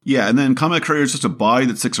 Yeah, and then Combat Courier is just a body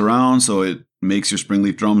that sticks around, so it makes your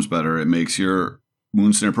Springleaf Drums better. It makes your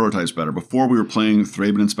Moonsnare prototypes better. Before we were playing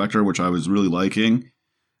Thraben Inspector, which I was really liking.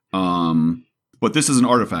 But this is an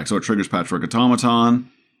artifact, so it triggers Patchwork Automaton.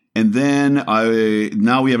 And then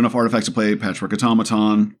now we have enough artifacts to play Patchwork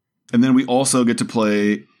Automaton. And then we also get to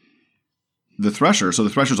play the Thresher. So the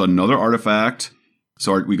Thresher is another artifact.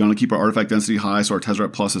 So we're going to keep our artifact density high, so our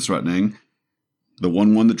Tezzeret Plus is threatening. The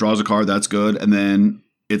 1/1 that draws a card, that's good. And then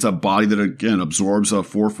it's a body that, again, absorbs a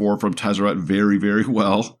 4/4 from Tezzeret very, very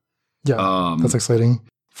well. Yeah, that's exciting.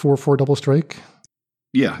 4/4 double strike.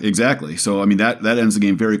 Yeah, exactly. So, I mean, that ends the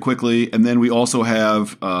game very quickly. And then we also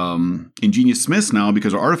have Ingenious Smiths now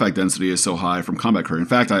because our artifact density is so high from Combat Courier. In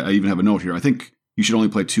fact, I even have a note here. I think you should only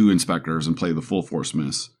play 2 Inspectors and play the full 4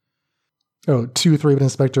 Smiths. Oh, 2 Thraben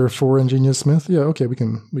Inspector, 4 Ingenious Smith? Yeah, okay, we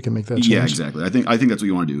can make that change. Yeah, exactly. I think that's what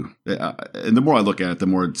you want to do. And the more I look at it, the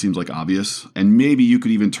more it seems like obvious. And maybe you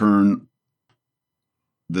could even turn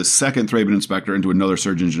the second Thraben Inspector into another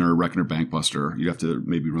Surge Engine or Reckoner Bankbuster. You have to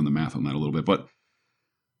maybe run the math on that a little bit.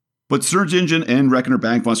 But Surge Engine and Reckoner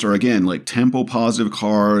Bankbuster are, again, like tempo-positive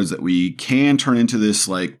cards that we can turn into this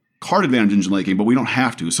like card advantage engine late game, but we don't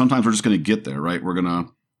have to. Sometimes we're just going to get there, right? We're going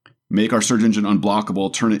to make our Surge Engine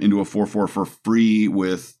unblockable, turn it into a 4/4 for free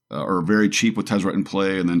with, or very cheap with Tezzeret in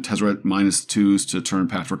play, and then Tezzeret -2s to turn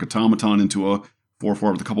Patchwork Automaton into a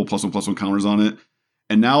 4/4 with a couple +1/+1 counters on it.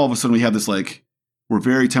 And now all of a sudden we have this like, we're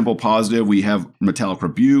very tempo positive. We have Metallic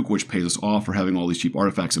Rebuke, which pays us off for having all these cheap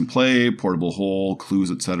artifacts in play, Portable Hole, Clues,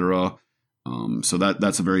 etc. So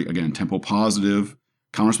that's a very, again, tempo positive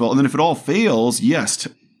counterspell. And then if it all fails, yes,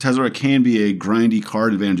 Tezzeret can be a grindy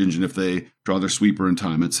card advantage engine if they draw their sweeper in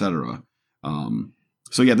time, etc.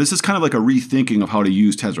 So yeah, this is kind of like a rethinking of how to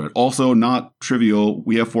use Tezzeret. Also, not trivial,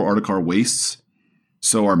 we have 4 Articar Wastes,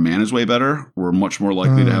 so our mana is way better. We're much more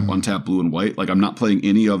likely to have untapped blue and white. Like, I'm not playing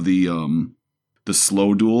any of the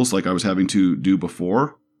slow duels like I was having to do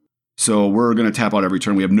before. So we're going to tap out every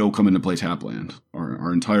turn. We have no come into play tap land.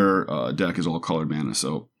 Our entire deck is all colored mana.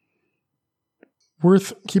 So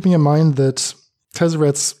worth keeping in mind that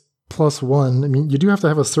Tezzeret's +1, I mean, you do have to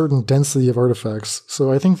have a certain density of artifacts.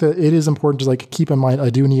 So I think that it is important to like keep in mind, I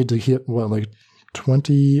do need to hit,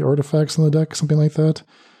 20 artifacts in the deck, something like that.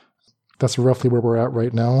 That's roughly where we're at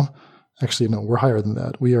right now. Actually, no, we're higher than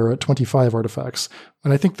that. We are at 25 artifacts.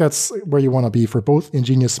 And I think that's where you want to be for both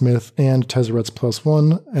Ingenious Smith and Tezzeret's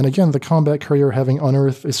 +1. And again, the Combat Courier having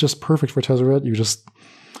Unearth is just perfect for Tezzeret. You just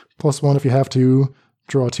 +1 if you have to,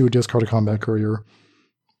 draw 2, discard a Combat Courier.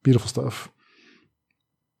 Beautiful stuff.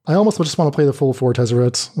 I almost just want to play the full 4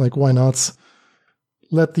 Tezzeret. Like, why not?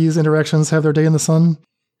 Let these interactions have their day in the sun.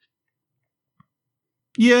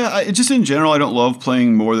 Yeah, just in general, I don't love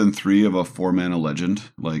playing more than 3 of a 4-mana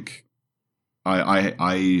legend. Like,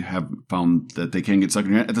 I have found that they can get stuck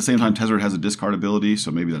in your hand. At the same time, Tezzeret has a discard ability,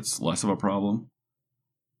 so maybe that's less of a problem.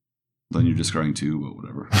 Then you're discarding 2, but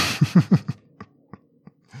whatever.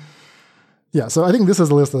 Yeah, so I think this is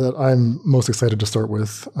the list that I'm most excited to start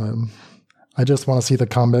with. I just want to see the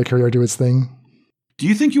Combat Courier do its thing. Do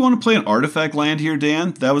you think you want to play an artifact land here,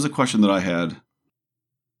 Dan? That was a question that I had.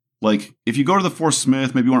 Like, if you go to the 4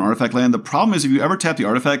 Smith, maybe you want an artifact land. The problem is if you ever tap the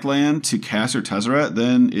artifact land to cast your Tezzeret,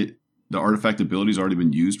 then the artifact ability's already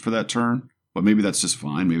been used for that turn. But maybe that's just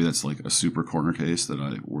fine. Maybe that's like a super corner case that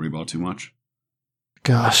I worry about too much.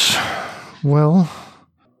 Gosh. Well,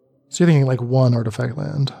 so you're thinking like 1 artifact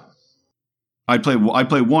land. I'd play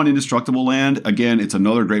 1 indestructible land. Again, it's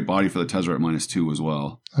another great body for the Tezzeret -2 as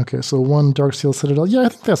well. Okay, so 1 Darksteel Citadel. Yeah, I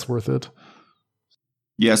think that's worth it.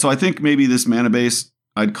 Yeah, so I think maybe this mana base,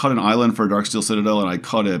 I'd cut an island for a Darksteel Citadel, and I'd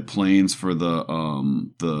cut a plains for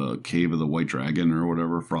the Cave of the White Dragon or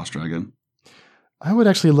whatever, Frost Dragon. I would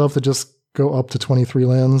actually love to just go up to 23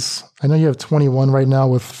 lands. I know you have 21 right now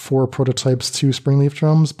with 4 prototypes, 2 Springleaf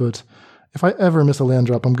Drums, but if I ever miss a land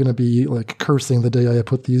drop, I'm going to be like cursing the day I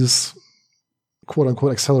put these quote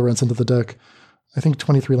unquote accelerants into the deck. I think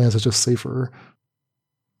 23 lands is just safer.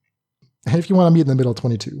 And if you want to meet in the middle,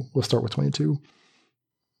 22. We'll start with 22.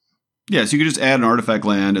 Yeah, so you could just add an artifact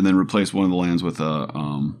land and then replace one of the lands with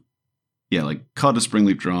a, like cut a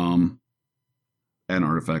Springleaf Drum, add an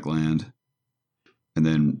artifact land, and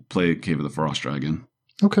then play Cave of the Frost Dragon.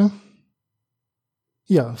 Okay.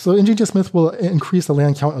 Yeah, so Ingenious Smith will increase the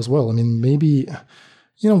land count as well. I mean, maybe,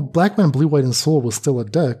 Black Man, Blue, White, and Soul was still a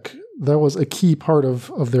deck. That was a key part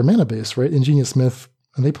of their mana base, right? Ingenious Smith,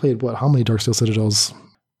 and they played, how many Darksteel Citadels?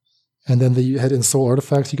 And then they had Ensoul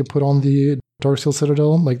Artifacts you could put on the Darksteel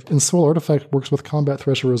Citadel. Like, Ensoul Artifact works with Combat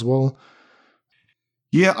Thresher as well.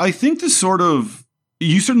 Yeah, I think this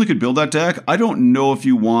you certainly could build that deck. I don't know if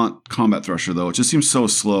you want Combat Thresher, though. It just seems so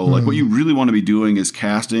slow. Like, what you really want to be doing is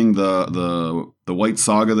casting the White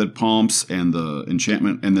Saga that pumps and the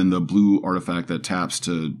enchantment, and then the blue artifact that taps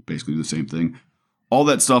to basically do the same thing. All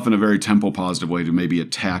that stuff in a very tempo positive way to maybe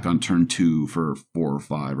attack on turn 2 for 4 or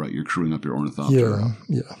 5, right? You're crewing up your Ornithopter.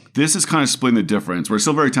 Yeah. This is kind of splitting the difference. We're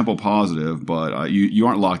still very tempo positive, but you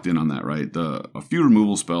aren't locked in on that, right? A few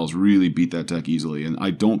removal spells really beat that deck easily, and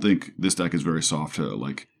I don't think this deck is very soft to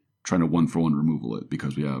like trying to 1-for-1 removal it,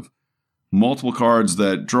 because we have multiple cards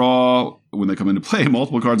that draw when they come into play,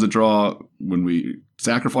 multiple cards that draw when we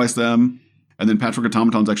sacrifice them. And then Patchwork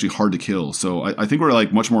Automaton's actually hard to kill. So I think we're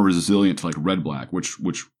like much more resilient to like red-black, which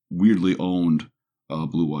weirdly owned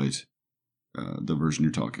blue-white, the version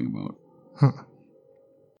you're talking about. Huh.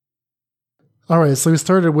 All right, so we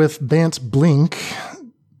started with Bant Blink.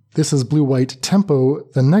 This is blue-white tempo.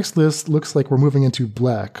 The next list looks like we're moving into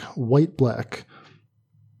black, white-black.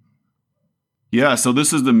 Yeah, so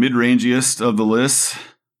this is the mid-rangiest of the lists.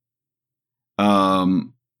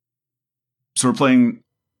 So we're playing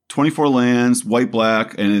 24 lands, white,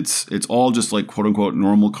 black, and it's all just like quote unquote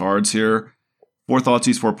normal cards here. 4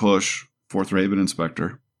 Thoughtseize, 4 Push, 4 Thraben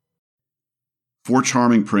Inspector, 4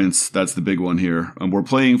 Charming Prince. That's the big one here. And we're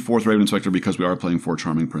playing 4 Thraben Inspector because we are playing 4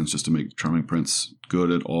 Charming Prince, just to make Charming Prince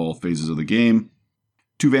good at all phases of the game.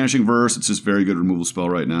 2 Vanishing Verse. It's just very good removal spell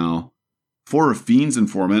right now. 4 Fiend's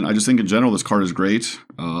Informant. I just think in general this card is great.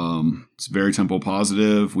 It's very tempo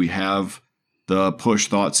positive. We have the push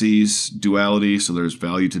Thoughtseize duality, so there's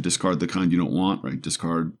value to discard the kind you don't want, right?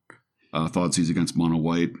 Discard Thoughtseize against mono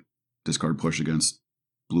white, discard push against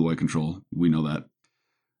blue white control. We know that.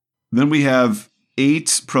 Then we have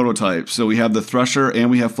 8 prototypes. So we have the Thresher and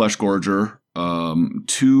we have Flesh Gorger,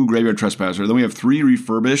 2 Graveyard Trespasser. Then we have 3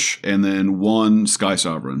 Refurbish and then 1 Sky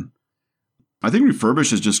Sovereign. I think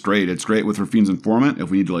Refurbish is just great. It's great with Rafine's Informant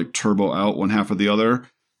if we need to like turbo out one half or the other.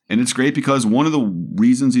 And it's great because one of the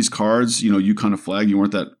reasons these cards, you kind of flag you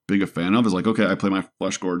weren't that big a fan of is like, okay, I play my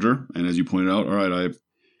Flesh Gorger, and as you pointed out, all right, I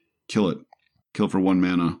kill it. Kill it for 1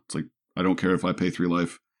 mana. It's like, I don't care if I pay 3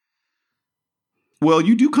 life. Well,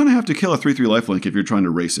 you do kind of have to kill a 3/3 lifelink if you're trying to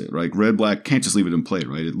race it, right? Red-black can't just leave it in play,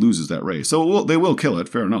 right? It loses that race. So they will kill it,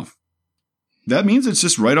 fair enough. That means it's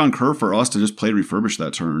just right on curve for us to just play Refurbish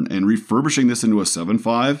that turn, and refurbishing this into a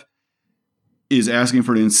 7/5 is asking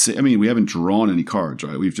for an insane. I mean, we haven't drawn any cards,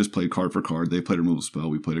 right? We've just played card for card. They played a removal spell.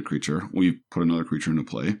 We played a creature. We put another creature into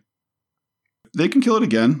play. They can kill it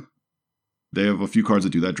again. They have a few cards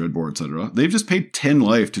that do that, Dreadbore, etc. They've just paid 10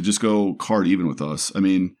 life to just go card even with us. I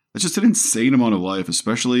mean, it's just an insane amount of life,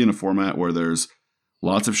 especially in a format where there's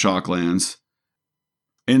lots of shock lands.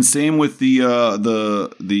 And same with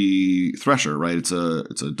the Thresher, right? It's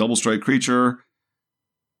a double strike creature.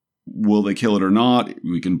 Will they kill it or not?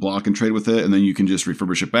 We can block and trade with it, and then you can just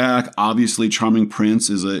refurbish it back. Obviously, Charming Prince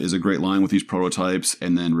is a great line with these prototypes,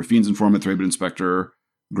 and then Rafine's Informant, Thraben Inspector,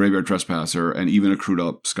 Graveyard Trespasser, and even a crewed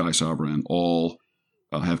up Sky Sovereign all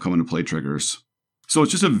have come into play triggers. So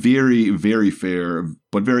it's just a very, very fair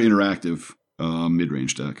but very interactive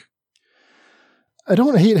mid-range deck. I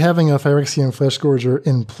don't hate having a Phyrexian Flesh Gorger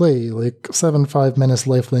in play, like 7/5 Menace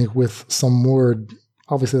Lifelink with some ward.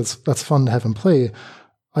 Obviously, that's fun to have in play.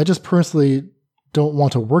 I just personally don't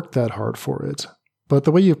want to work that hard for it. But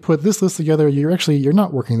the way you put this list together, you're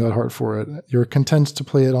not working that hard for it. You're content to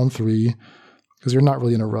play it on 3 because you're not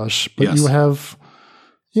really in a rush. But yes, you have,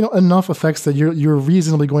 enough effects that you're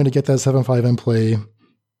reasonably going to get that 7/5 in play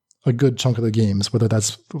a good chunk of the games, whether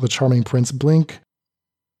that's the Charming Prince Blink,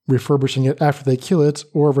 refurbishing it after they kill it,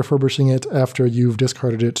 or refurbishing it after you've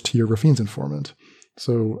discarded it to your Rafine's Informant.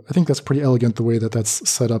 So I think that's pretty elegant the way that's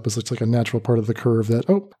set up, as it's like a natural part of the curve that,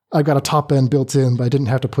 I've got a top end built in, but I didn't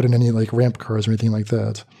have to put in any like ramp cards or anything like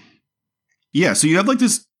that. Yeah, so you have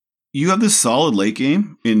this solid late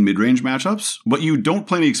game in mid-range matchups, but you don't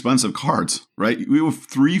play any expensive cards, right? We have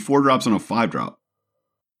 3 4-drops and a 5-drop.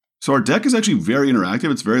 So our deck is actually very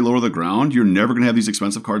interactive. It's very low to the ground. You're never going to have these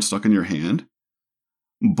expensive cards stuck in your hand.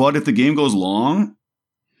 But if the game goes long,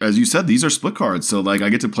 as you said, these are split cards. So like I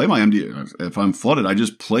get to play my MD. If I'm flooded, I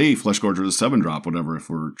just play Fleshgorger the 7-drop, whatever, if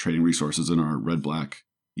we're trading resources in our red-black,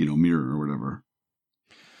 mirror or whatever.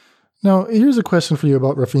 Now, here's a question for you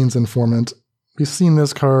about Rafine's Informant. We've seen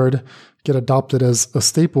this card get adopted as a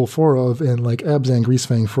staple in like Abzan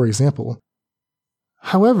Greasefang, for example.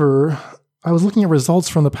 However, I was looking at results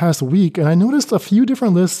from the past week, and I noticed a few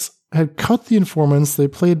different lists had cut the Informants. They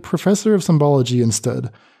played Professor of Symbology instead.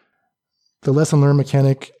 The lesson learned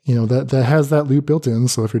mechanic, that has that loop built in,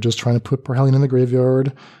 so if you're just trying to put Parhelion in the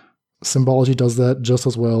graveyard, Symbology does that just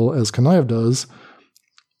as well as Knive does.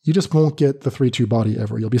 You just won't get the 3-2 body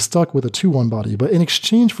ever. You'll be stuck with a 2-1 body. But in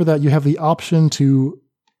exchange for that, you have the option to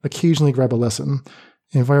occasionally grab a lesson.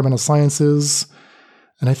 Environmental Sciences,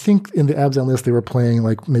 and I think in the Abzan list they were playing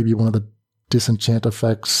like maybe one of the Disenchant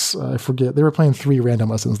effects. I forget. They were playing 3 random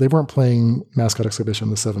lessons. They weren't playing Mascot Exhibition,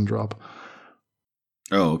 the 7-drop.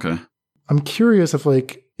 Oh, okay. I'm curious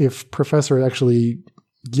if Professor actually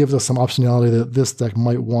gives us some optionality that this deck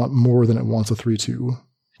might want more than it wants a 3-2.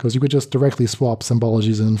 Because you could just directly swap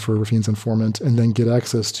Symbologies in for Rafine's Informant and then get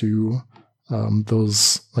access to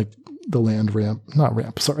those, like the land ramp, not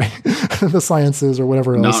ramp, sorry, the sciences or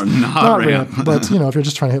whatever else. Not ramp. But, if you're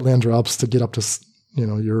just trying to hit land drops to get up to,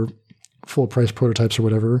 your full price prototypes or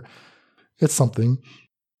whatever, it's something.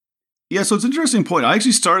 Yeah, so it's an interesting point. I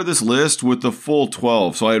actually started this list with the full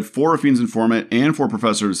 12. So I had 4 Rafine's Informant and 4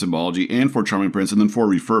 Professor of Symbology and 4 Charming Prince and then 4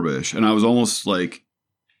 Refurbish. And I was almost like,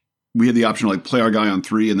 we had the option to like play our guy on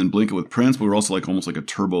 3 and then blink it with Prince, but we were also like almost like a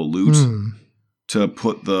turbo loot to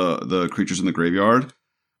put the creatures in the graveyard.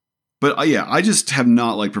 But I just have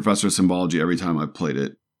not liked Professor of Symbology every time I've played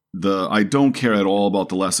it. I don't care at all about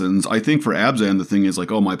the lessons. I think for Abzan, the thing is like,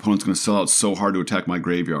 my opponent's going to sell out so hard to attack my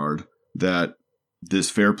graveyard that this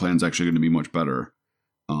fair plan is actually going to be much better.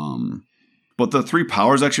 But the 3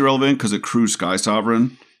 power is actually relevant because it accrues Sky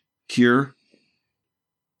Sovereign here.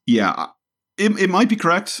 Yeah, it might be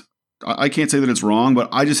correct. I can't say that it's wrong, but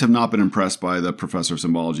I just have not been impressed by the Professor of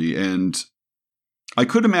Symbology. And I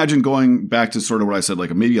could imagine going back to sort of what I said,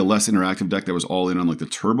 like maybe a less interactive deck that was all in on like the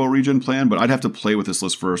Turbo Region plan, but I'd have to play with this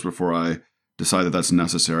list first before I decide that that's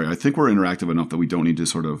necessary. I think we're interactive enough that we don't need to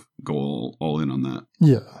sort of go all in on that.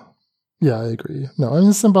 Yeah, I agree. No, I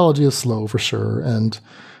mean, Symbology is slow for sure, and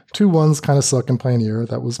 2-1s kind of suck in Pioneer.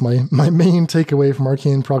 That was my main takeaway from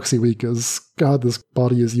Arcane Proxy Week is, God, this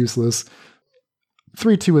body is useless.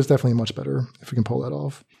 3-2 is definitely much better, if we can pull that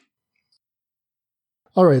off.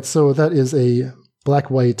 All right, so that is a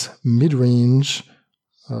black-white mid-range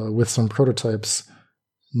with some prototypes.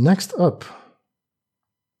 Next up,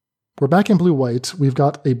 we're back in blue-white. We've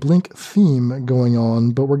got a Blink theme going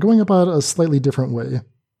on, but we're going about it a slightly different way.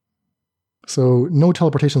 So no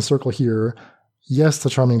teleportation circle here. Yes to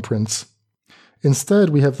Charming Prince. Instead,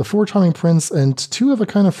 we have the 4 Charming Prince and 2 of a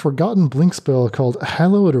kind of forgotten Blink spell called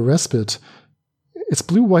Hallowed Respite. It's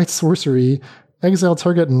blue-white sorcery. Exile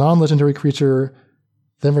target non-legendary creature,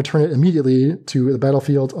 then return it immediately to the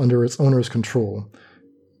battlefield under its owner's control.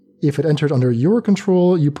 If it entered under your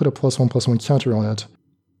control, you put a +1/+1 counter on it.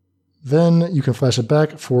 Then you can flash it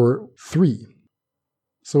back for 3.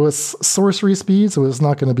 So it's sorcery speed, so it's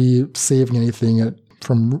not going to be saving anything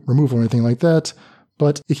from removal or anything like that,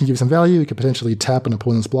 but it can give you some value. You could potentially tap an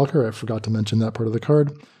opponent's blocker. I forgot to mention that part of the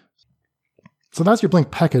card. So that's your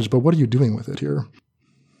Blink package, but what are you doing with it here?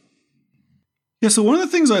 Yeah, so one of the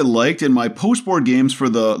things I liked in my post-board games for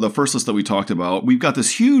the first list that we talked about, we've got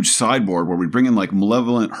this huge sideboard where we bring in like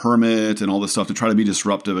Malevolent Hermit and all this stuff to try to be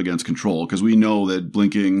disruptive against control, because we know that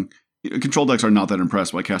blinking... Control decks are not that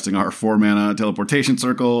impressed by casting our 4-mana teleportation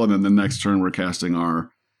circle, and then the next turn we're casting our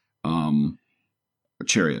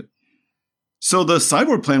Chariot. So the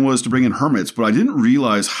sideboard plan was to bring in Hermits, but I didn't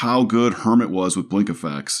realize how good Hermit was with blink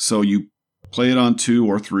effects. So you play it on 2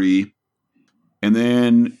 or 3, and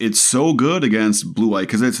then it's so good against blue-white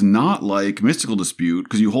because it's not like Mystical Dispute,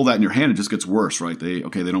 because you hold that in your hand, it just gets worse, right? They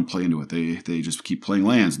don't play into it. They just keep playing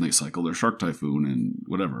lands, and they cycle their Shark Typhoon and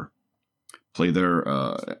whatever. Play their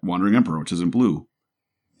Wandering Emperor, which is in blue.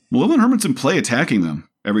 Malevolent Hermit's in play attacking them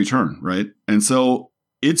every turn, right? And so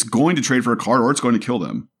it's going to trade for a card or it's going to kill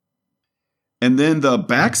them. And then the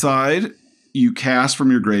backside, you cast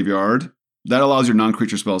from your graveyard. That allows your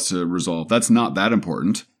non-creature spells to resolve. That's not that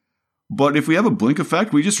important. But if we have a blink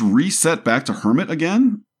effect, we just reset back to Hermit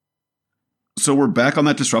again. So we're back on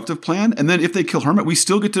that disruptive plan. And then if they kill Hermit, we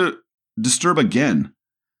still get to disturb again.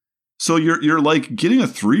 So you're like getting a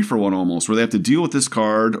 3-for-1 almost, where they have to deal with this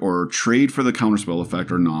card or trade for the counterspell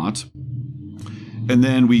effect or not. And And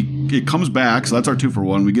then it comes back, so that's our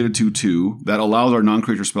 2-for-1. We get a 2/2. That allows our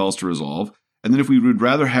non-creature spells to resolve. And then if we would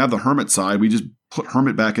rather have the Hermit side, we just put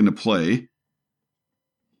Hermit back into play.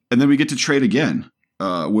 And then we get to trade again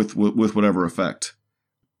with whatever effect.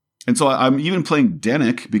 And so I'm even playing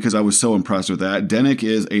Dennick because I was so impressed with that. Dennick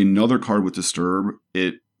is another card with Disturb.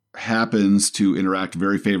 It happens to interact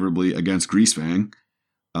very favorably against Greasefang.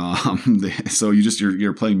 So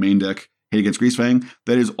you're playing main deck, hit against Greasefang.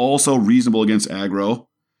 That is also reasonable against aggro.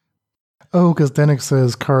 Oh, because Dennick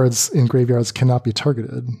says cards in graveyards cannot be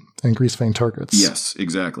targeted, and Greasefang targets. Yes,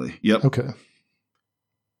 exactly. Yep. Okay.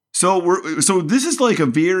 So this is like a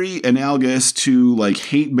very analogous to like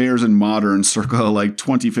Hate Bears in Modern circa like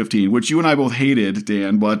 2015, which you and I both hated,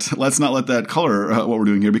 Dan, but let's not let that color what we're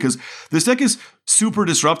doing here, because this deck is super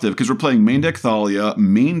disruptive because we're playing main deck Thalia,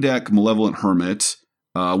 main deck Malevolent Hermit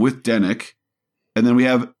with Dennick, and then we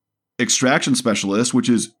have Extraction Specialist, which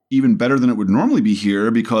is even better than it would normally be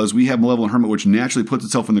here because we have Malevolent Hermit, which naturally puts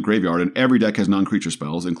itself in the graveyard, and every deck has non-creature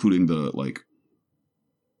spells, including the like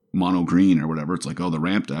mono green or whatever. It's like, oh, the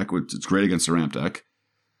ramp deck, which it's great against the ramp deck.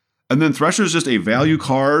 And then Thresher is just a value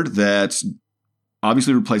card that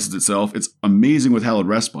obviously replaces itself. It's amazing with Hallowed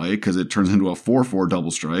Respite because it turns into a 4/4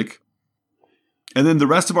 double strike. And then the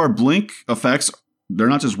rest of our blink effects, they're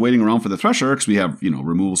not just waiting around for the Thresher because we have,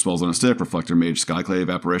 removal spells on a stick, Reflector Mage,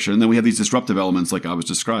 Skyclave, Apparition. And then we have these disruptive elements like I was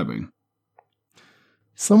describing.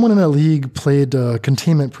 Someone in a league played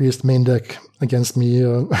Containment Priest main deck against me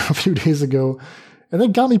a few days ago. And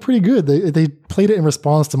it got me pretty good. They played it in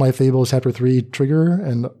response to my Fable Chapter 3 trigger,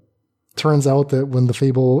 and turns out that when the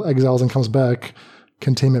Fable exiles and comes back,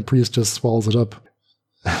 Containment Priest just swallows it up.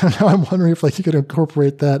 Now I'm wondering if you could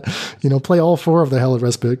incorporate that, play all 4 of the Hallowed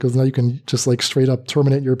Respite, because now you can just straight up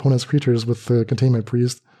terminate your opponent's creatures with the Containment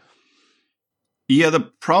Priest. Yeah, the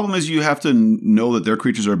problem is you have to know that their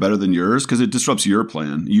creatures are better than yours, because it disrupts your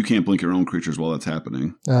plan. You can't blink your own creatures while that's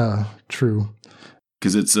happening. True.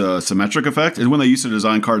 Because it's a symmetric effect. It's when they used to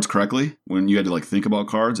design cards correctly. When you had to think about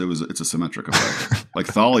cards, it's a symmetric effect. Like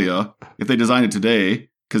Thalia, if they designed it today,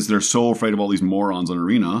 because they're so afraid of all these morons on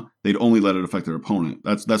Arena, they'd only let it affect their opponent.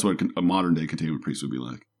 That's what a modern day Containment Priest would be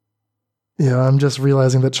like. Yeah, I'm just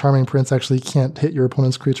realizing that Charming Prince actually can't hit your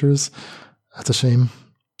opponent's creatures. That's a shame.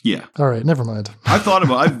 Yeah. All right, never mind. I thought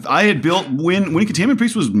about. I had built when Containment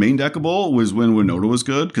Priest was main deckable was when Winota was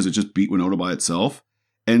good because it just beat Winota by itself.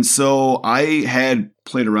 And so I had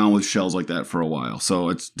played around with shells like that for a while. So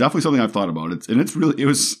it's definitely something I've thought about. It's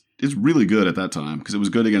really good at that time because it was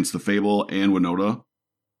good against the Fable and Winota.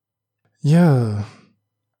 Yeah.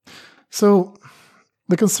 So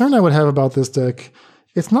the concern I would have about this deck,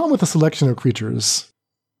 it's not with the selection of creatures.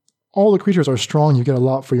 All the creatures are strong. You get a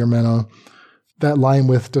lot for your mana. That line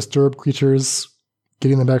with Disturb creatures,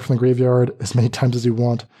 getting them back from the graveyard as many times as you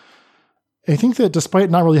want. I think that despite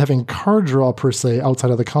not really having card draw per se outside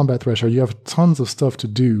of the Combat Thresher, you have tons of stuff to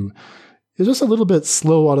do. It's just a little bit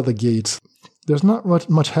slow out of the gate. There's not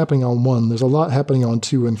much happening on 1. There's a lot happening on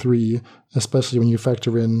 2 and 3, especially when you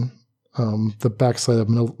factor in the backside of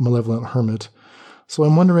Malevolent Hermit. So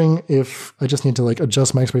I'm wondering if I just need to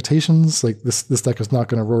adjust my expectations. This deck is not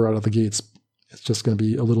going to roar out of the gates. It's just going to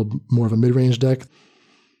be a little more of a mid-range deck.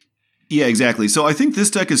 Yeah, exactly. So I think this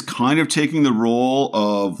deck is kind of taking the role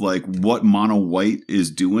of what mono white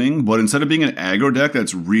is doing, but instead of being an aggro deck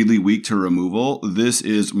that's really weak to removal, this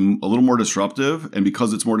is a little more disruptive. And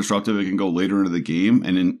because it's more disruptive, it can go later into the game,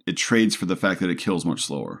 and it trades for the fact that it kills much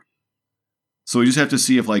slower. So we just have to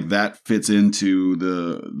see if that fits into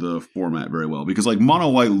the format very well, because mono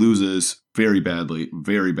white loses very badly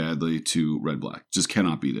to red black. Just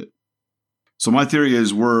cannot beat it. So my theory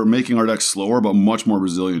is we're making our deck slower, but much more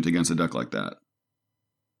resilient against a deck like that.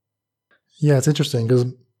 Yeah, it's interesting because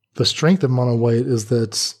the strength of mono white is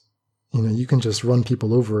that you can just run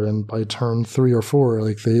people over, and by turn 3 or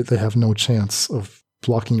 4, they have no chance of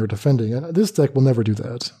blocking or defending. And this deck will never do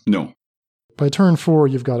that. No. By turn 4,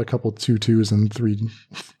 you've got a couple 2/2s and 3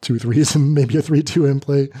 2/3s and maybe a 3/2 in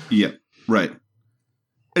play. Yeah, right.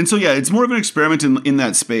 And so yeah, it's more of an experiment in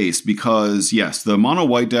that space because yes, the mono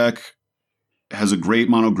white deck has a great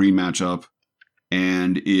mono green matchup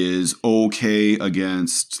and is okay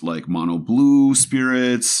against mono blue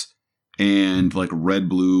spirits and red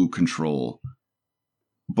blue control.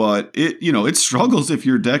 But it struggles if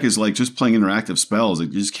your deck is just playing interactive spells. You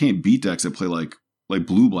just can't beat decks that play like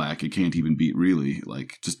blue black. It can't even beat really.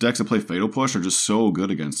 Just decks that play Fatal Push are just so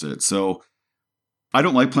good against it. So I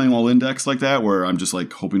don't like playing all in decks like that where I'm just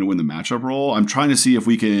hoping to win the matchup role. I'm trying to see if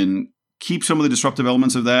we can keep some of the disruptive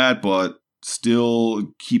elements of that, but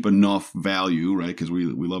still keep enough value, right? Because we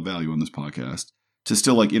love value on this podcast to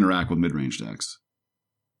still interact with mid-range decks.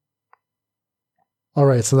 All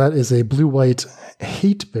right, so that is a blue-white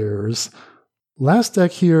Hate Bears. Last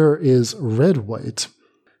deck here is red-white.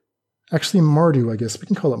 Actually, Mardu, I guess. We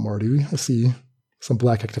can call it Mardu. I see some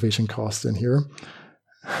black activation costs in here.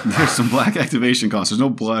 There's some black activation costs. There's no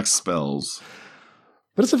black spells.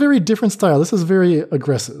 But it's a very different style. This is very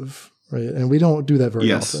aggressive, right? And we don't do that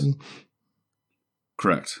very often.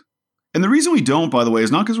 Correct. And the reason we don't, by the way,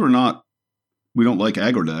 is not because we don't like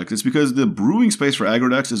aggro decks. It's because the brewing space for aggro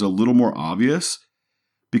decks is a little more obvious.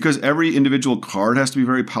 Because every individual card has to be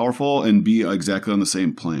very powerful and be exactly on the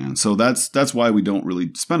same plan. So that's why we don't really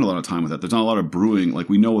spend a lot of time with that. There's not a lot of brewing. Like,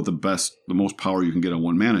 we know what the most power you can get on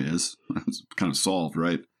 1 mana is. It's kind of solved,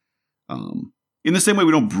 right? In the same way,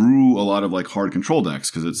 we don't brew a lot of like hard control decks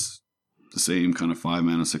because it's the same kind of 5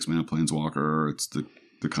 mana, 6 mana planeswalker. It's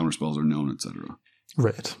the counter spells are known, etc.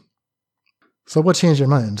 Right. So what changed your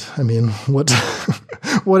mind? I mean, what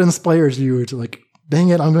what inspires you to like, dang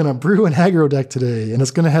it, I'm going to brew an aggro deck today, and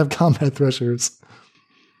it's going to have Combat Threshers?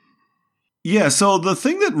 Yeah, so the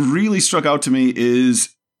thing that really struck out to me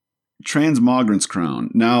is Transmogrant's Crown.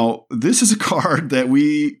 Now, this is a card that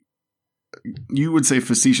you would say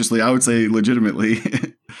facetiously, I would say legitimately,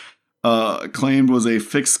 claimed was a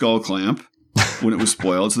fixed Skull Clamp when it was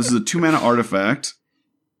spoiled. So this is a 2-mana artifact,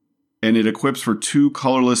 and it equips for 2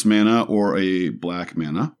 colorless mana or a black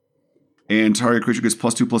mana. And target creature gets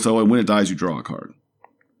 +2/+0, and when it dies, you draw a card.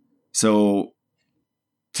 So,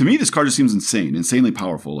 to me, this card just seems insanely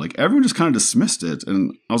powerful. Like, everyone just kind of dismissed it.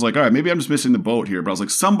 And I was like, all right, maybe I'm just missing the boat here. But I was like,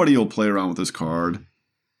 somebody will play around with this card.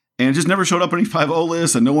 And it just never showed up on any 5.0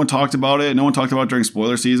 lists, and no one talked about it. No one talked about it during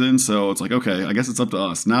spoiler season. So it's like, okay, I guess it's up to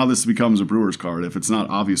us. Now this becomes a brewer's card if it's not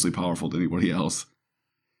obviously powerful to anybody else.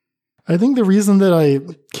 I think the reason that I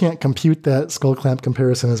can't compute that Skull Clamp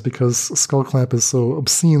comparison is because Skull Clamp is so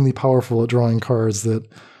obscenely powerful at drawing cards that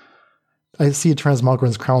I see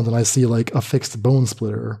Transmogrant's Crown and I see like a fixed Bone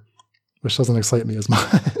Splitter, which doesn't excite me as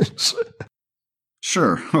much.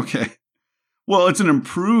 Sure, okay. Well, it's an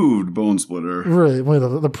improved Bone Splitter. Right.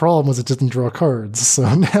 Well, the problem was it didn't draw cards.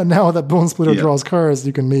 So now that Bone Splitter draws cards,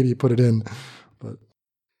 you can maybe put it in. But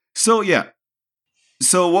So, yeah.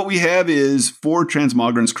 So what we have is 4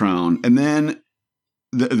 Transmogrant's Crown, and then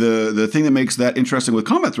the thing that makes that interesting with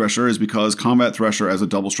Combat Thresher is because Combat Thresher, as a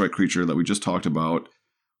double strike creature that we just talked about,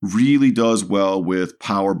 really does well with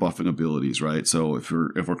power buffing abilities, right? So if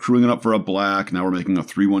we're crewing it up for a black, now we're making a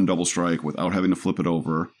 3/1 double strike without having to flip it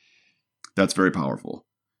over. That's very powerful.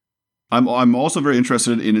 I'm also very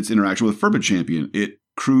interested in its interaction with Fervent Champion. It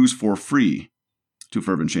crews for free to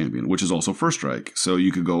Fervent Champion, which is also first strike. So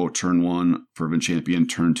you could go turn 1, Fervent Champion,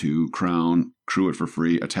 turn 2, Crown, crew it for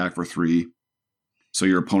free, attack for 3. So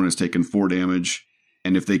your opponent has taken 4 damage.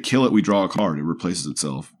 And if they kill it, we draw a card. It replaces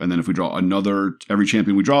itself. And then if we draw every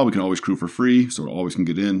champion we draw, we can always crew for free. So it always can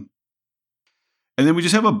get in. And then we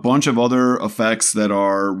just have a bunch of other effects that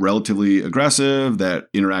are relatively aggressive that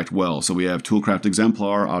interact well. So we have Toolcraft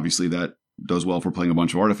Exemplar. Obviously, that does well for playing a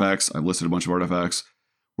bunch of artifacts. I've listed a bunch of artifacts.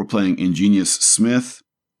 We're playing Ingenious Smith.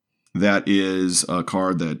 That is a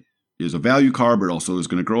card that is a value card, but also is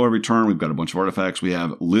going to grow every turn. We've got a bunch of artifacts. We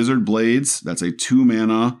have Lizard Blades. That's a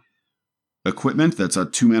 2-mana equipment. That's a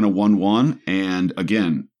 2-mana 1/1. And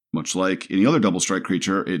again, much like any other double strike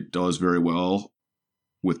creature, it does very well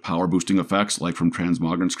with power boosting effects, like from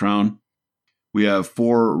Transmogrant's Crown. We have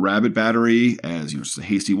 4 Rabbit Battery as just a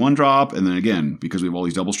hasty 1-drop. And then again, because we have all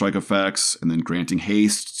these double strike effects, and then granting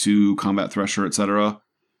haste to Combat Thresher, etc.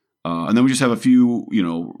 And then we just have a few,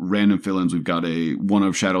 random fill-ins. We've got 1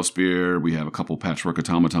 of Shadow Spear. We have a couple Patchwork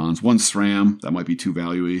Automatons. 1 SRAM. That might be too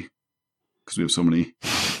value-y because we have so many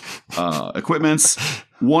equipments.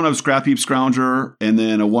 1 of Scrap Heap Scrounger. And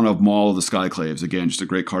then a 1 of Maul of the Skyclaves. Again, just a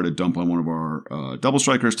great card to dump on one of our double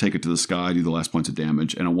strikers, take it to the sky, do the last points of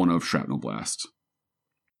damage. And a 1 of Shrapnel Blast.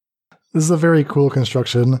 This is a very cool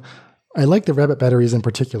construction. I like the Rabbit Batteries in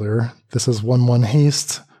particular. This is 1/1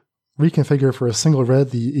 haste. Reconfigure for a single red.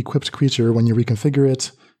 The equipped creature, when you reconfigure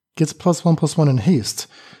it, gets +1/+1 in haste.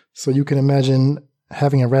 So you can imagine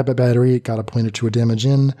having a Rabbit Battery, got a point or 2 of damage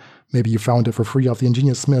in. Maybe you found it for free off the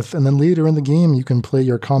Ingenious Smith. And then later in the game, you can play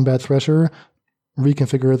your Combat Thresher,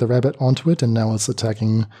 reconfigure the rabbit onto it, and now it's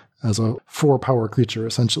attacking as a 4-power creature,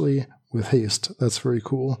 essentially, with haste. That's very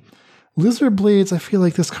cool. Lizard Blades, I feel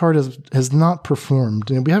like this card has not performed.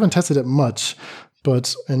 We haven't tested it much,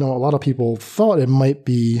 but I know a lot of people thought it might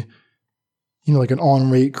be like an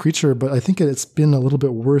on-rate creature, but I think it's been a little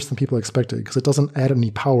bit worse than people expected because it doesn't add any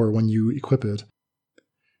power when you equip it.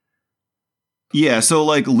 Yeah, so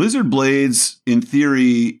like Lizard Blades, in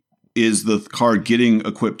theory, is the card getting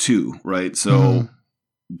equipped too, right? So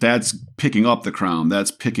that's picking up the Crown.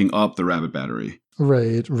 That's picking up the Rabbit Battery.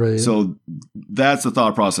 Right. So that's the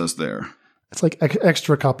thought process there. It's like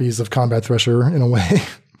extra copies of Combat Thresher in a way.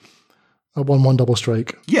 A 1/1 double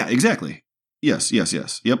strike. Yeah, exactly. Yes.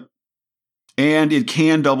 Yep. And it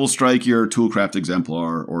can double strike your Toolcraft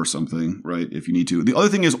Exemplar or something, right, if you need to. The other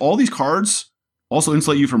thing is all these cards also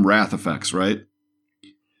insulate you from Wrath effects, right?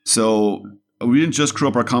 So we didn't just crew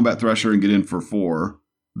up our Combat Thresher and get in for 4.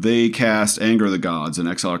 They cast Anger of the Gods and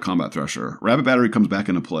exile our Combat Thresher. Rabbit Battery comes back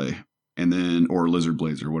into play, and then, or Lizard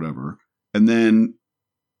Blades or whatever. And then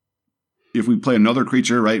if we play another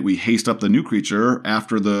creature, right, we haste up the new creature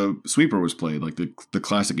after the sweeper was played, like the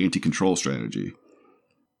classic anti-control strategy.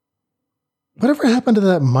 Whatever happened to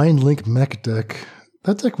that Mind Link mech deck?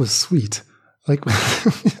 That deck was sweet. Like,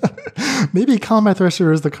 maybe Combat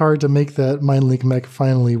Thresher is the card to make that Mind Link mech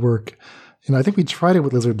finally work. I think we tried it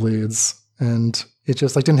with Lizard Blades, and it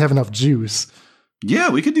just like didn't have enough juice. Yeah,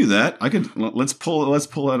 we could do that. Let's pull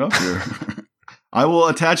that up here. I will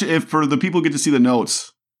attach it if for the people who get to see the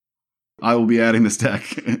notes. I will be adding this deck,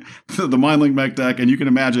 the Mind Link mech deck, and you can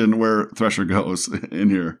imagine where Thresher goes in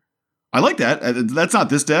here. I like that. That's not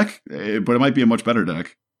this deck, but it might be a much better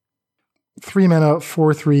deck. 3 mana,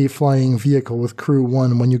 4/3 flying vehicle with crew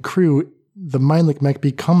 1. When you crew, the Mind Link mech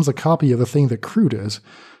becomes a copy of the thing that crewed it.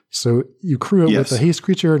 So you crew it with a haste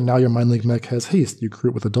creature, now your Mind Link mech has haste. You crew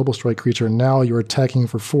it with a double strike creature, now you're attacking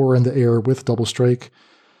for 4 in the air with double strike.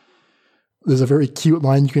 There's a very cute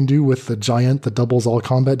line you can do with the giant that doubles all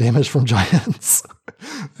combat damage from giants.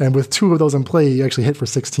 And with 2 of those in play, you actually hit for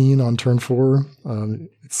 16 on turn 4.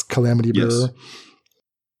 It's Calamity Bearer. Yes.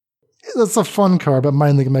 It's a fun card, but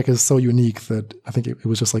Mind Link mech is so unique that I think it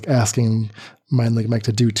was just like asking Mind Link mech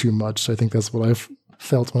to do too much. I think that's what I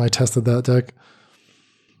felt when I tested that deck.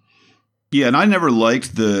 Yeah, and I never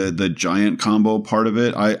liked the giant combo part of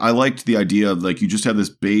it. I liked the idea of like you just have this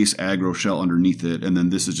base aggro shell underneath it, and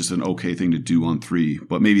then this is just an okay thing to do on 3.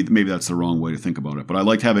 But maybe that's the wrong way to think about it. But I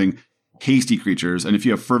liked having hasty creatures, and if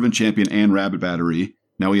you have Fervent Champion and Rabbit Battery,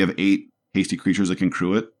 now we have 8 hasty creatures that can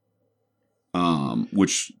crew it,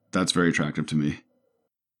 which that's very attractive to me.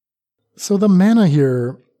 So the mana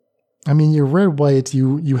here, I mean, you're red-white,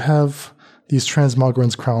 you have these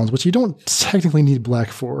Transmogran's Crowns, which you don't technically need black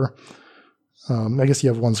for. I guess you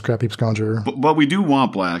have 1 Scrap Heap Scourger. But we do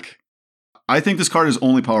want black. I think this card is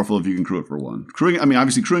only powerful if you can crew it for 1.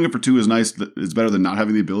 Obviously crewing it for 2 is nice. It's better than not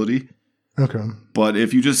having the ability. Okay. But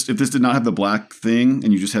if this did not have the black thing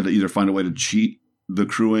and you just had to either find a way to cheat the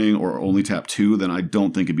crewing or only tap 2, then I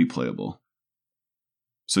don't think it'd be playable.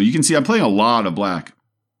 So you can see I'm playing a lot of black.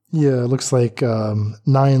 Yeah, it looks like 9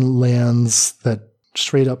 lands that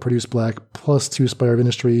straight up produce black, plus 2 Spire of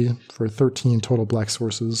Industry for 13 total black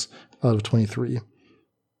sources out of 23.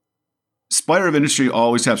 Spire of Industry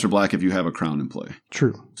always taps for black if you have a crown in play.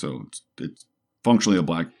 True. So it's functionally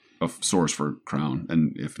a source for crown,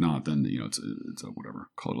 and if not, then it's a whatever,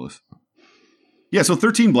 colorless. Yeah, so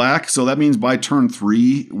 13 black. So that means by turn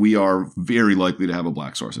 3, we are very likely to have a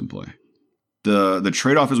black source in play. The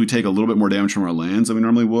trade-off is we take a little bit more damage from our lands than we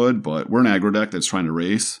normally would, but we're an aggro deck that's trying to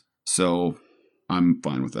race, so I'm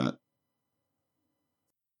fine with that.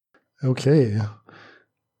 Okay.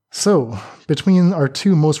 So, between our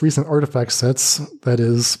 2 most recent artifact sets, that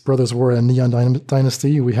is Brothers War and Neon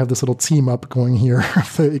Dynasty, we have this little team up going here,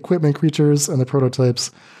 the equipment creatures and the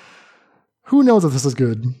prototypes. Who knows if this is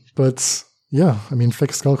good, but yeah, I mean,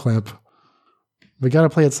 fix Skull Clamp. We gotta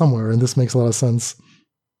play it somewhere, and this makes a lot of sense.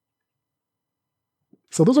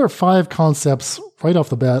 So those are 5 concepts right off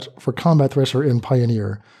the bat for Combat Thresher in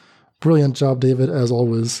Pioneer. Brilliant job, David, as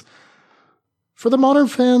always. For the Modern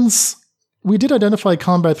fans, we did identify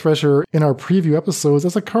Combat Thresher in our preview episodes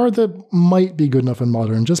as a card that might be good enough in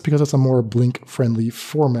Modern, just because it's a more Blink-friendly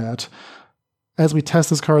format. As we test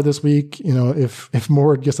this card this week, if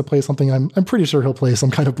Mord gets to play something, I'm pretty sure he'll play some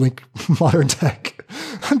kind of Blink Modern deck.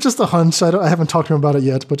 Just a hunch. I haven't talked to him about it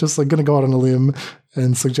yet, but just going to go out on a limb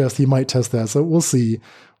and suggest he might test that. So we'll see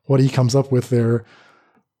what he comes up with there.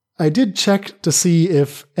 I did check to see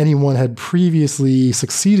if anyone had previously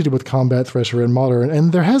succeeded with Combat Thresher in Modern,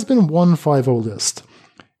 and there has been one 5-0 list.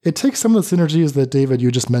 It takes some of the synergies that, David,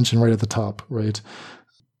 you just mentioned right at the top, right?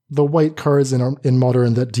 The white cards in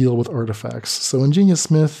Modern that deal with artifacts. So Ingenious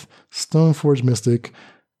Smith, Stoneforge Mystic,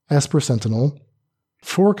 Esper Sentinel,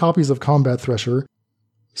 4 copies of Combat Thresher.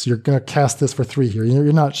 So you're going to cast this for 3 here.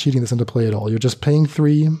 You're not cheating this into play at all. You're just paying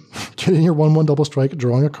 3, getting your 1/1 double strike,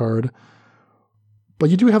 drawing a card. But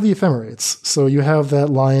you do have the Ephemerates. So you have that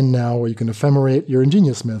line now where you can Ephemerate your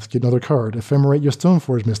Ingenious Smith, get another card. Ephemerate your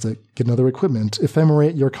Stoneforge Mystic, get another equipment.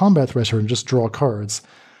 Ephemerate your Combat Thresher and just draw cards.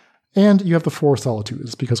 And you have the 4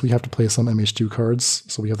 Solitudes, because we have to play some MH2 cards.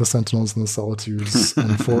 So we have the Sentinels and the Solitudes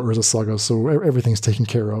and 4 Urza Saga, so everything's taken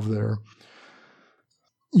care of there.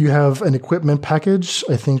 You have an equipment package.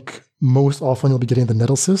 I think most often you'll be getting the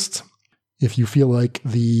Nettle Cyst. If you feel like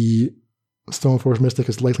the Stoneforge Mystic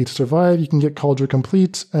is likely to survive, you can get Cauldron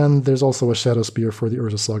Complete, and there's also a Shadow Spear for the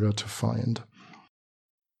Urza Saga to find.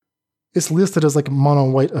 It's listed as like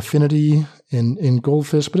mono-white affinity in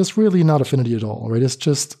Goldfish, but it's really not affinity at all, right? It's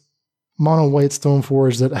just mono-white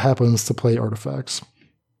Stoneforge that happens to play artifacts.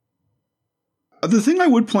 The thing I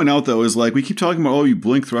would point out, though, is like we keep talking about, oh, you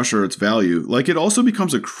blink Thresher, its value. Like it also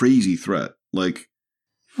becomes a crazy threat. Like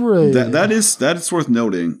right. that is worth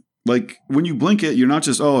noting. Like when you blink it, you're not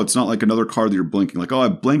just, oh, it's not like another card that you're blinking. Like, oh, I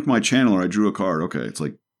blinked my Channeler, I drew a card. Okay, it's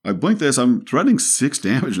like I blinked this, I'm threatening 6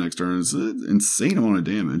 damage next turn. It's an insane amount of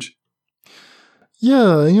damage.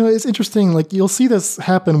 Yeah, it's interesting. Like you'll see this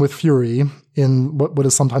happen with Fury in what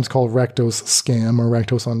is sometimes called Rakdos Scam or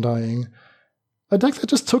Rakdos Undying. A deck that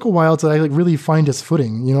just took a while to like really find its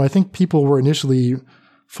footing. I think people were initially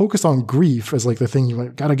focused on Grief as like the thing. You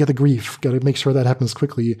gotta get the Grief, gotta make sure that happens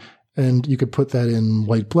quickly. And you could put that in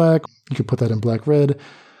white-black, you could put that in black-red.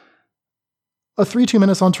 A 3-2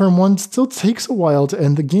 menace on turn 1 still takes a while to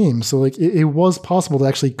end the game. So like it was possible to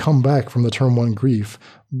actually come back from the turn 1 Grief.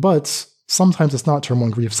 But sometimes it's not turn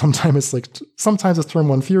 1 Grief. Sometimes it's turn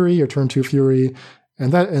 1 Fury or turn 2 Fury.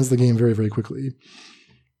 And that ends the game very, very quickly.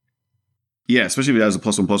 Yeah, especially if it has a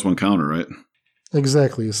 +1/+1 counter, right?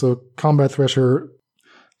 Exactly. So Combat Thresher,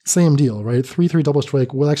 same deal, right? 3/3 double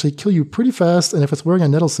strike will actually kill you pretty fast, and if it's wearing a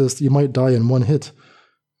Nettle Cyst, you might die in 1 hit.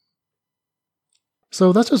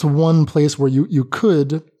 So that's just one place where you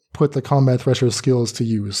could put the Combat Thresher skills to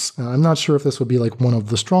use. I'm not sure if this would be like one of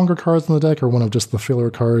the stronger cards in the deck or one of just the filler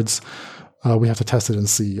cards. We have to test it and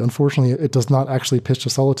see. Unfortunately, it does not actually pitch to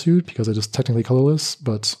Solitude because it is technically colorless,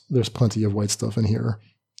 but there's plenty of white stuff in here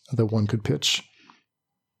that one could pitch.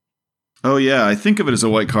 Oh yeah, I think of it as a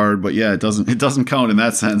white card, but yeah, it doesn't count in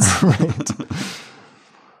that sense. Right.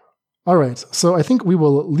 All right, so I think we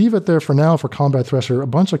will leave it there for now for Combat Thresher. A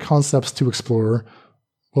bunch of concepts to explore.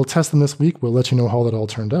 We'll test them this week. We'll let you know how that all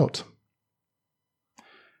turned out.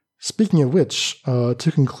 Speaking of which,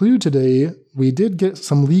 to conclude today, we did get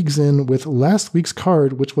some leagues in with last week's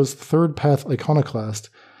card, which was Third Path Iconoclast.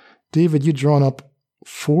 David, you'd drawn up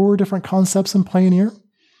 4 different concepts in Pioneer?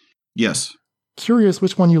 Yes. Curious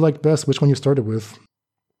which one you liked best, which one you started with.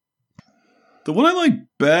 The one I liked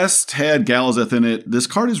best had Galazeth in it. This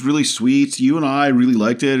card is really sweet. You and I really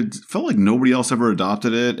liked it. It felt like nobody else ever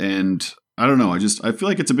adopted it, and I don't know. I feel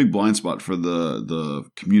like it's a big blind spot for the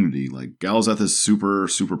community. Like Galazeth is super,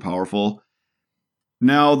 super powerful.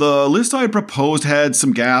 Now, the list I had proposed had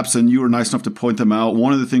some gaps, and you were nice enough to point them out.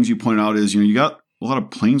 One of the things you pointed out is, you got a lot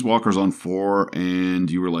of Planeswalkers on 4, and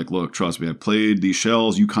you were like, look, trust me, I've played these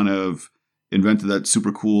shells. You kind of invented that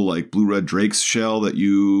super cool, like, blue-red Drake's shell that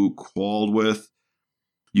you qualled with.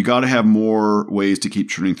 You got to have more ways to keep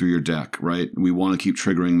churning through your deck, right? We want to keep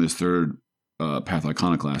triggering this third Path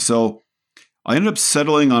Iconoclast. So I ended up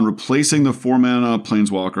settling on replacing the 4-mana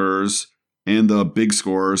Planeswalkers and the big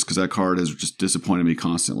scores, because that card has just disappointed me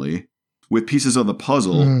constantly, with pieces of the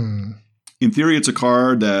puzzle. In theory, it's a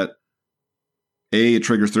card that, it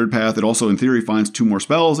triggers Third Path. It also, in theory, finds 2 more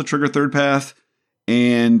spells that trigger Third Path.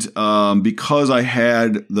 And because I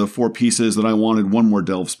had the 4 pieces, that I wanted 1 more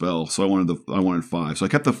Delve spell, so I wanted 5. So I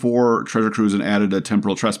kept the 4 Treasure Cruise and added a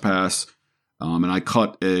Temporal Trespass, and I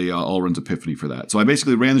cut a Alrund's Epiphany for that. So I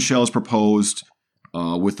basically ran the shell as proposed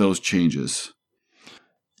with those changes.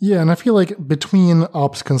 Yeah, and I feel like between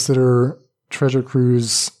Ops Consider, Treasure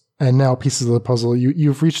Cruise, and now Pieces of the Puzzle,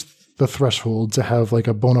 you've reached the threshold to have like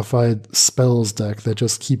a bona fide spells deck that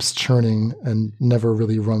just keeps churning and never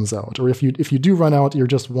really runs out. Or if you do run out, you're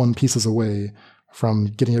just 1 pieces away from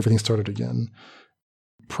getting everything started again.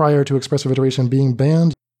 Prior to Expressive Iteration being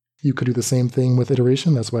banned, you could do the same thing with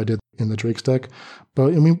Iteration. That's what I did in the Drake's deck.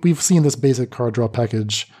 But we've seen this basic card draw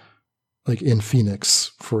package like in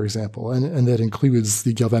Phoenix, for example, and that includes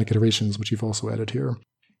the Galvanic Iterations, which you've also added here.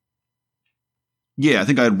 Yeah, I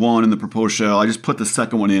think I had 1 in the proposed shell. I just put the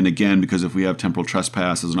second one in again because if we have Temporal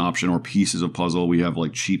Trespass as an option or Pieces of Puzzle, we have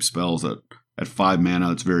like cheap spells that at 5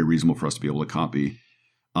 mana, it's very reasonable for us to be able to copy.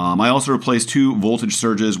 I also replaced 2 Voltage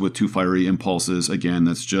Surges with 2 Fiery Impulses. Again,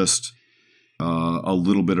 that's just a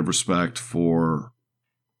little bit of respect for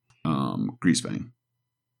Greasefang.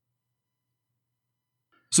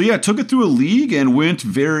 So yeah, took it through a league and went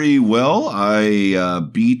very well. I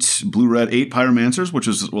beat Blue-Red 8 Pyromancers, which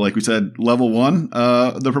is, like we said, level 1,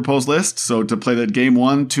 the proposed list. So to play that game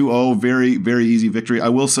 1, 2-0, very, very easy victory. I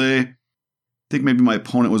will say, think maybe my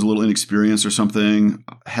opponent was a little inexperienced or something.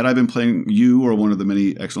 Had I been playing you or one of the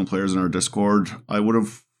many excellent players in our Discord, I would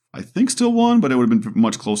have, I think, still won, but it would have been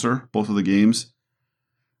much closer, both of the games.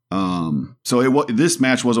 So this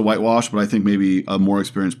match was a whitewash, but I think maybe a more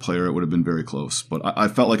experienced player, it would have been very close. But I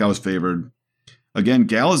felt like I was favored. Again,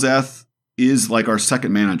 Galazeth is like our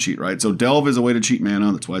second mana cheat, right? So Delve is a way to cheat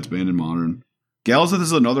mana. That's why it's banned in Modern. Galazeth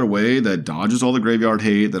is another way that dodges all the graveyard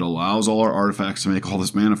hate, that allows all our artifacts to make all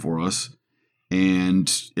this mana for us.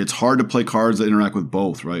 And it's hard to play cards that interact with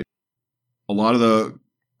both, right? A lot of the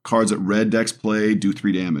cards that red decks play do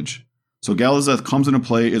 3 damage. So Galazeth comes into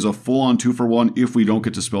play as a full-on 2-for-1 if we don't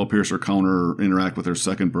get to Spell Pierce or counter or interact with their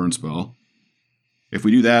second burn spell. If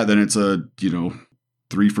we do that, then it's a,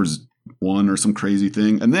 3-for-1 or some crazy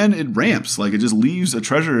thing. And then it ramps. Like, it just leaves a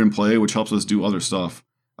treasure in play, which helps us do other stuff.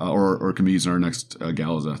 Or can be used in our next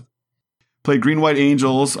Galazeth. Played Green-White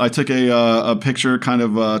Angels. I took a picture kind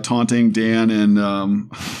of taunting Dan and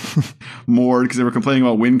Mord because they were complaining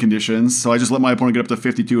about win conditions. So I just let my opponent get up to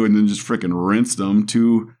 52 and then just freaking rinsed them.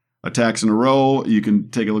 2 attacks in a row. You can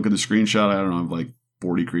take a look at the screenshot. I don't know, I have like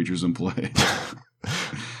 40 creatures in play.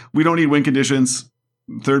 We don't need win conditions.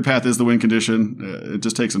 Third path is the win condition. It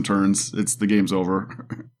just takes some turns. The game's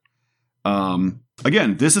over.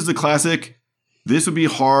 Again, this is the classic. This would be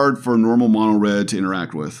hard for normal mono red to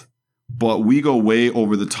interact with. But we go way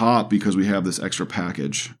over the top because we have this extra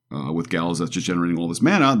package with Galazeth just generating all this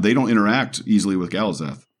mana. They don't interact easily with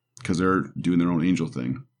Galazeth because they're doing their own angel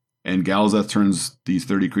thing. And Galazeth turns these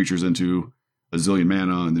 30 creatures into a zillion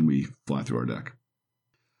mana, and then we fly through our deck.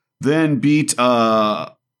 Then beat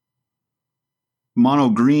Mono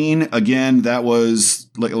Green. Again, that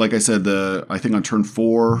was, like I said, I think on turn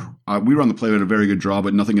 4, we were on the play with a very good draw,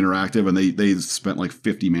 but nothing interactive, and they spent like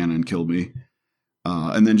 50 mana and killed me.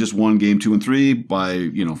 And then just won game 2 and 3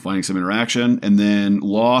 by, finding some interaction, and then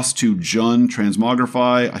lost to Jund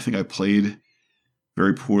Transmogrify. I think I played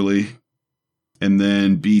very poorly. And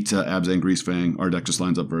then beat Abzan Greasefang. Our deck just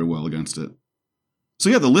lines up very well against it. So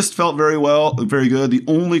yeah, the list felt very good. The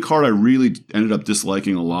only card I really ended up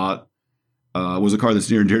disliking a lot was a card that's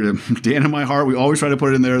near and dear to Dan and my heart. We always try to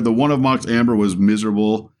put it in there. The one of Mox Amber was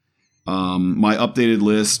miserable. My updated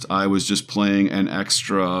list, I was just playing an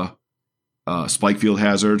extra Spikefield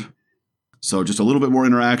Hazard. So just a little bit more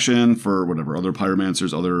interaction for whatever, other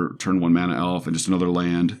Pyromancers, other turn 1 mana elf, and just another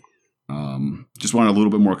land. Just wanted a little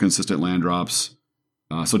bit more consistent land drops.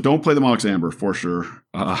 So don't play the Mox Amber for sure.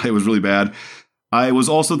 It was really bad. I was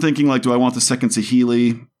also thinking, like, do I want the second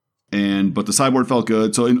Saheeli? But the sideboard felt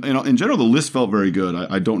good. So in general, the list felt very good.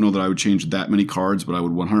 I don't know that I would change that many cards, but I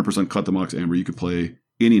would 100% cut the Mox Amber. You could play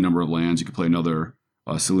any number of lands. You could play another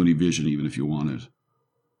Selûne Vision even if you wanted.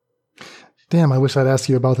 Damn, I wish I'd asked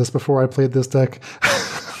you about this before I played this deck.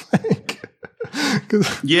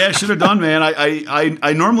 Yeah, should have done, man.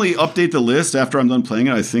 I normally update the list after I'm done playing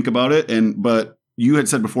it. I think about it, but you had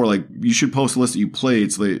said before, like, you should post a list that you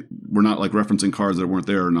played so we're not like referencing cards that weren't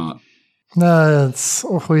there or not. Nah, it's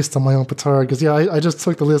a waste on my own petard. Because yeah, I just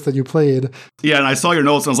took the list that you played. Yeah, and I saw your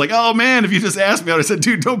notes and I was like, oh man, if you just asked me, I would have said,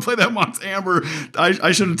 dude, don't play that Mox Amber.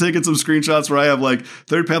 I should have taken some screenshots where I have like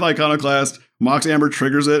Third Path Iconoclast, Mox Amber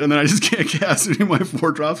triggers it, and then I just can't cast any of my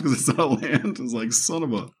 4 drops because it's not a land. It's like, son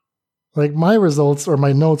of a... Like, my results or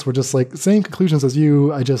my notes were just like same conclusions as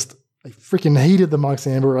you. I freaking hated the Mox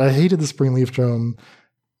Amber. I hated the Springleaf Drum.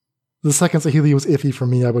 The second Saheeli was iffy for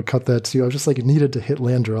me. I would cut that too. I was just like needed to hit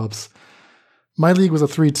land drops. My league was a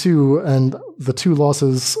 3-2, and the 2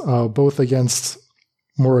 losses, both against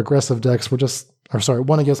more aggressive decks,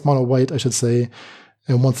 one against Mono White, I should say,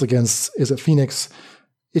 and once against, is it Phoenix?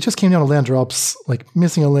 It just came down to land drops. Like,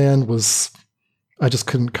 missing a land I just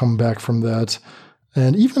couldn't come back from that.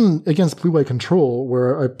 And even against Blue-White Control,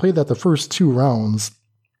 where I played that the first 2 rounds,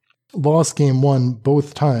 lost game 1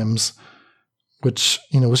 both times, which,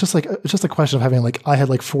 was just a question of having, like, I had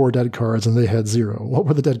like 4 dead cards and they had 0. What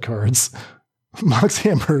were the dead cards? Mox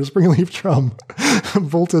Hammer, Springleaf Drum,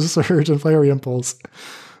 Voltage Surge, and Fiery Impulse.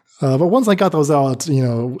 But once I got those out,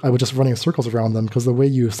 I was just running circles around them because the way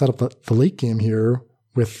you set up the late game here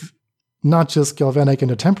with not just Galvanic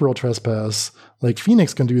into Temporal Trespass, like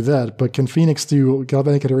Phoenix can do that, but can Phoenix do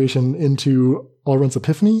Galvanic Iteration into Alrund's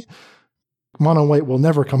Epiphany? Mono White will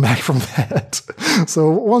never come back from that. So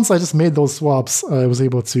once I just made those swaps, I was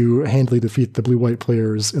able to handily defeat the Blue-White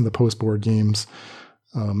players in the post-board games.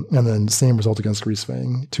 And then same result against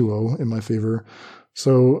Greasefang, 2-0 in my favor.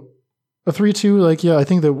 So a 3-2, I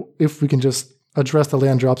think that if we can just address the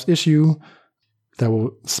land drops issue, that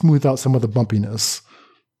will smooth out some of the bumpiness.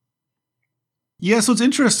 Yeah, so it's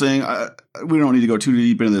interesting. We don't need to go too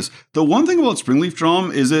deep into this. The one thing about Springleaf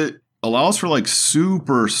Drum is allows for like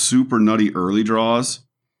super, super nutty early draws.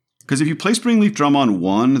 Because if you play Springleaf Drum on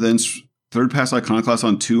 1, then Third Pass Iconoclast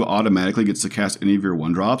on 2 automatically gets to cast any of your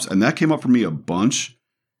 1-drops. And that came up for me a bunch.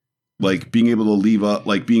 Like being able to leave up,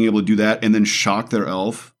 like being able to do that and then shock their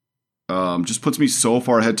elf. Just puts me so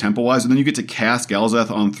far ahead tempo-wise. And then you get to cast Galzeth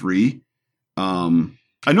on 3.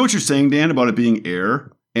 I know what you're saying, Dan, about it being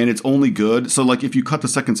air. And it's only good. So like if you cut the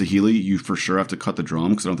second Saheeli, you for sure have to cut the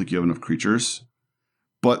drum because I don't think you have enough creatures.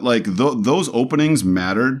 But like those openings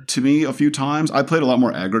mattered to me a few times. I played a lot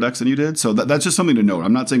more aggro decks than you did, so that's just something to note.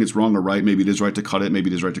 I'm not saying it's wrong or right. Maybe it is right to cut it.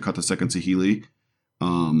 Maybe it is right to cut the second Saheeli.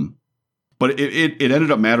 But it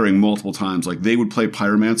ended up mattering multiple times. Like they would play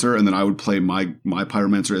Pyromancer, and then I would play my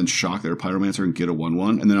Pyromancer and shock their Pyromancer and get a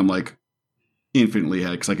 1/1, and then I'm like infinitely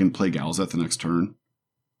ahead because I can play Galzeth the next turn.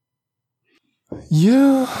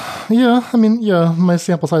 Yeah. I mean, yeah, my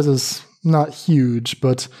sample size is not huge,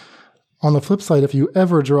 but on the flip side, if you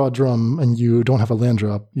ever draw a drum and you don't have a land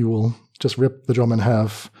drop, you will just rip the drum in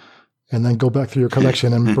half and then go back through your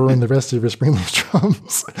collection and burn the rest of your Springleaf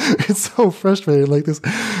drums. It's so frustrating. Like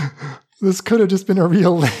this could have just been a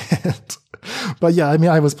real land. But yeah, I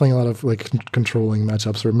mean, I was playing a lot of like controlling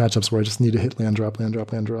matchups or matchups where I just need to hit land drop.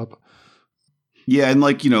 Yeah, and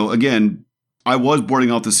like, again, I was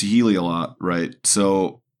boarding out the Saheeli a lot, right?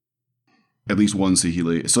 So at least one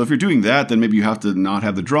Saheeli. So if you're doing that, then maybe you have to not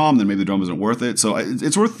have the drum, then maybe the drum isn't worth it. So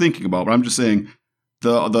it's worth thinking about, but I'm just saying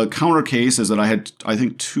the counter case is that I had, I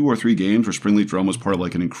think, 2 or 3 games where Springleaf Drum was part of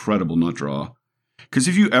like an incredible nut draw. Because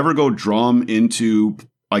if you ever go drum into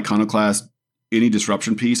Iconoclast, any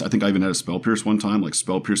disruption piece, I think I even had a Spell Pierce one time, like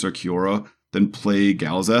Spell Pierce or Kiora, then play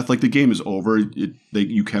Galzeth, like the game is over.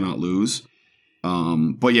 You cannot lose.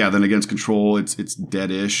 But yeah, then against control, it's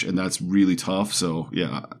dead-ish, and that's really tough. So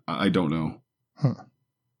yeah, I don't know.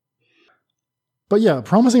 But yeah,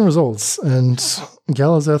 promising results, and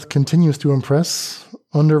Galazeth continues to impress.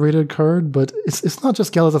 Underrated card, but it's not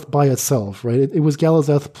just Galazeth by itself, right? It was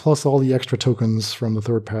Galazeth plus all the extra tokens from the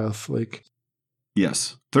third path. Like,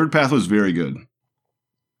 yes, third path was very good.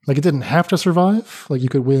 Like it didn't have to survive. Like you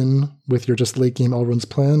could win with your just late game Elrond's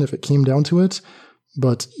plan if it came down to it.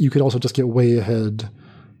 But you could also just get way ahead.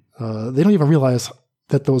 They don't even realize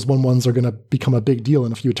that those 1/1s are going to become a big deal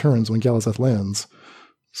in a few turns when Galazeth lands.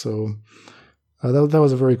 So that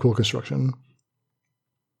was a very cool construction.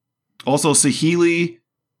 Also, Saheeli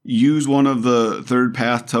used one of the third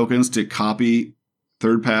path tokens to copy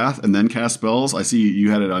third path and then cast spells. I see you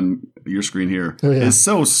had it on your screen here. Oh, yeah. It's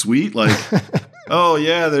so sweet. Like, oh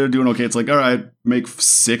yeah, they're doing okay. It's like, all right, make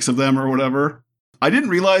 6 of them or whatever. I didn't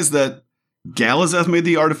realize that Galazeth made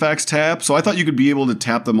the artifacts tap, so I thought you could be able to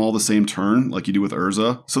tap them all the same turn, like you do with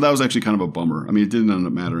Urza. So that was actually kind of a bummer. I mean, it didn't end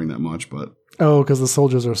up mattering that much, but... Oh, because the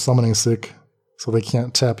soldiers are summoning sick, so they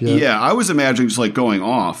can't tap yet. Yeah, I was imagining just like going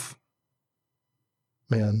off.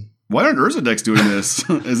 Man. Why aren't Urza decks doing this?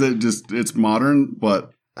 Is it just, it's modern,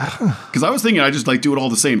 but... Because I was thinking I just like do it all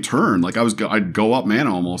the same turn. Like I'd go up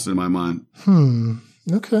mana almost in my mind.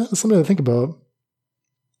 Okay, that's something to think about.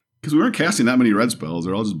 Because we weren't casting that many red spells.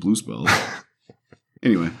 They're all just blue spells.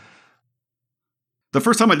 Anyway. The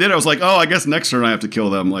first time I did it, I was like, oh, I guess next turn I have to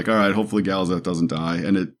kill them. Like, all right, hopefully Galazeth doesn't die.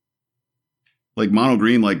 And it, like mono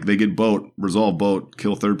green, like they get boat, resolve boat,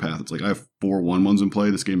 kill third path. It's like I have 4 1/1s in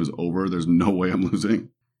play. This game is over. There's no way I'm losing.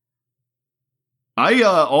 I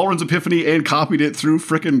Alrund's Epiphany and copied it through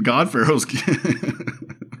frickin' Godpharaoh's.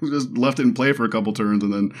 Just left it in play for a couple turns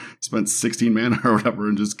and then spent 16 mana or whatever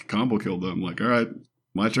and just combo killed them. Like, all right,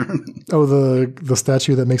 my turn. Oh, the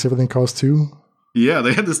statue that makes everything cost 2? Yeah,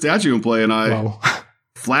 they had the statue in play and I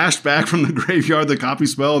flashed back from the graveyard the copy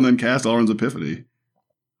spell and then cast Alrund's Epiphany.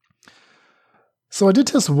 So I did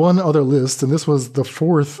test one other list, and this was the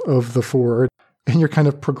 4th of the 4 in your kind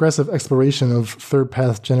of progressive exploration of third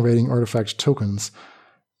path generating artifact tokens.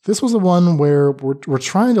 This was the one where we're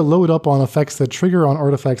trying to load up on effects that trigger on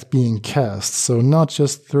artifacts being cast. So not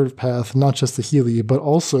just third path, not just the Healy, but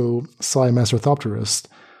also Sai Master Thopterist,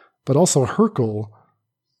 but also Hurkyle,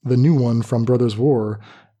 the new one from Brothers War.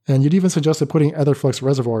 And you'd even suggested putting Aetherflux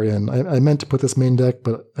Reservoir in. I meant to put this main deck,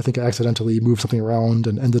 but I think I accidentally moved something around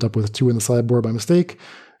and ended up with 2 in the sideboard by mistake.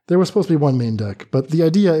 There was supposed to be 1 main deck, but the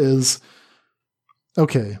idea is,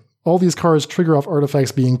 okay, all these cards trigger off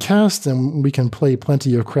artifacts being cast, and we can play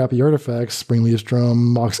plenty of crappy artifacts, Springleaf's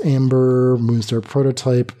Drum, Mox Amber, Moonstar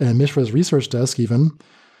Prototype, and Mishra's Research Desk even.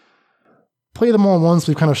 Play them all once,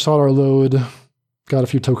 we've kind of shot our load, got a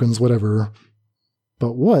few tokens, whatever.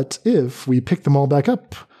 But what if we pick them all back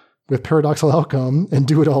up with Paradoxical Outcome and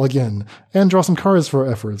do it all again, and draw some cards for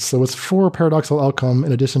our efforts? So it's 4 Paradoxical Outcome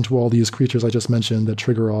in addition to all these creatures I just mentioned that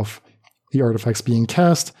trigger off the artifacts being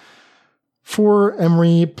cast. For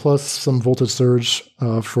Emery plus some Voltage Surge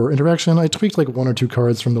for interaction, I tweaked like 1 or 2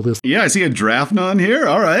 cards from the list. Yeah, I see a Drafna on here.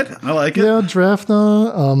 All right, I like it. Yeah,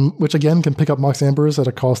 Drafna, which again can pick up Mox Ambers at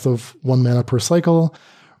a cost of 1 mana per cycle.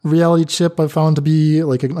 Reality Chip I found to be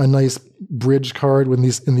like a nice bridge card in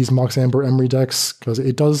these Mox Amber Emery decks, because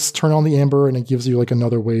it does turn on the Amber and it gives you like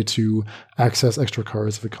another way to access extra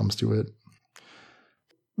cards if it comes to it.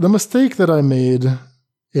 The mistake that I made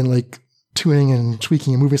in like tuning and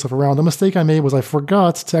tweaking and moving stuff around, the mistake I made was I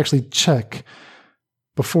forgot to actually check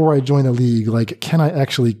before I joined the league, like, can I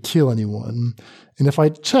actually kill anyone? And if I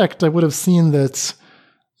checked, I would have seen that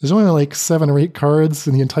there's only like 7 or 8 cards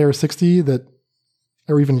in the entire 60 that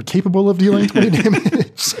are even capable of dealing 20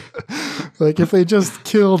 damage. Like, if they just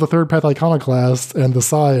kill the Third Path Iconoclast and the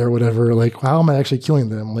Sai or whatever, like, how am I actually killing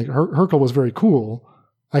them? Like, Hurkyle was very cool.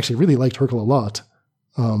 I actually really liked Hurkyle a lot.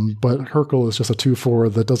 But Hurkyle is just a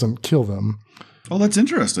 2/4 that doesn't kill them. Oh, that's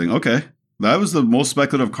interesting. Okay. That was the most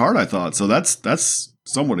speculative card, I thought. So that's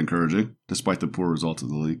somewhat encouraging, despite the poor results of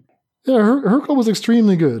the league. Yeah, Hurkyle was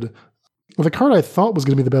extremely good. Well, the card I thought was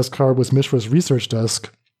going to be the best card was Mishra's Research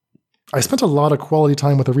Desk. I spent a lot of quality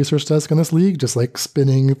time with the Research Desk in this league, just like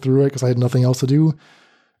spinning through it because I had nothing else to do,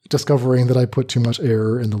 discovering that I put too much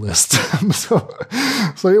error in the list.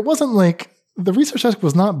 So it wasn't like... The Research Desk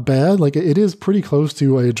was not bad. Like, it is pretty close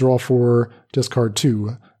to a draw 4 discard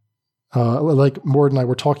 2. Like Mord and I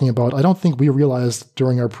were talking about, I don't think we realized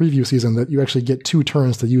during our preview season that you actually get 2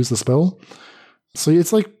 turns to use the spell. So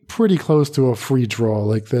it's like pretty close to a free draw.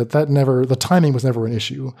 Like that never, the timing was never an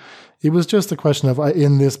issue. It was just a question of,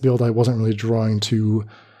 in this build, I wasn't really drawing to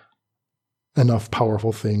enough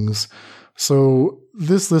powerful things. So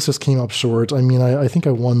this list just came up short. I mean, I think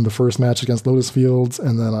I won the first match against Lotus Fields,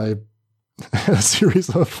 and then I had a series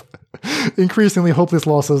of increasingly hopeless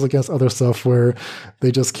losses against other stuff where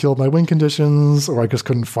they just killed my win conditions, or I just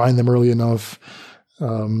couldn't find them early enough.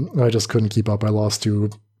 I just couldn't keep up. I lost to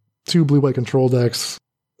 2 blue-white control decks.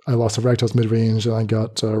 I lost to Rakdos midrange, and I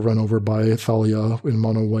got run over by Thalia in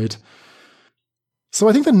mono-white. So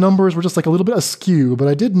I think the numbers were just like a little bit askew, but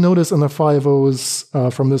I did notice in the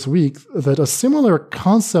 5-0s from this week that a similar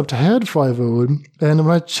concept had 5-0'd, and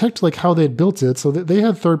when I checked like how they'd built it, so they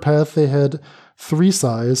had Third Path, they had 3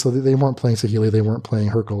 Sais, so they weren't playing Saheeli, they weren't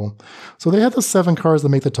playing Hurkyle. So they had the 7 cards that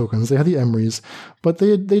make the tokens, they had the Emrys, but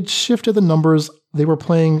they'd shifted the numbers. They were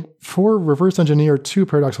playing 4 Reverse Engineer, 2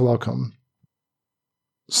 Paradoxical Outcome.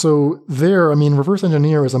 So there, I mean, Reverse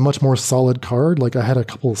Engineer is a much more solid card. Like, I had a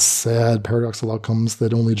couple sad Paradoxical Outcomes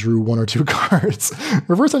that only drew 1 or 2 cards.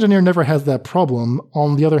 Reverse Engineer never has that problem.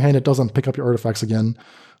 On the other hand, it doesn't pick up your artifacts again.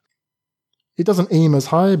 It doesn't aim as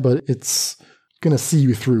high, but it's going to see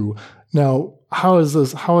you through. Now, how does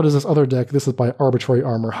this other deck, this is by Arbitrary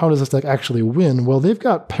Armor, how does this deck actually win? Well, they've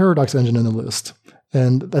got Paradox Engine in the list.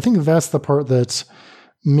 And I think that's the part that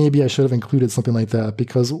maybe I should have included something like that,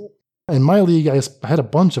 because in my league, I had a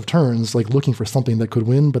bunch of turns like looking for something that could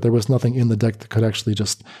win, but there was nothing in the deck that could actually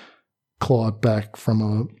just claw it back from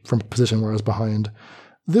a position where I was behind.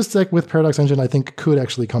 This deck with Paradox Engine, I think, could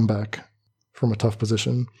actually come back from a tough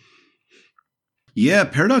position. Yeah,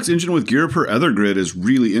 Paradox Engine with Ghirapur Ethergrid is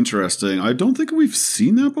really interesting. I don't think we've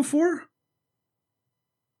seen that before.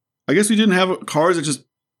 I guess we didn't have cards that just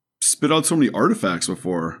spit out so many artifacts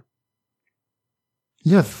before.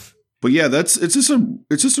 Yes. But yeah, it's just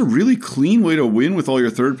a really clean way to win with all your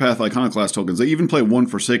Third Path Iconoclast tokens. They even play 1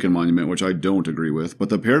 Forsaken Monument, which I don't agree with. But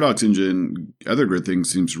the Paradox Engine Ethergrid thing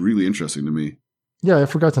seems really interesting to me. Yeah, I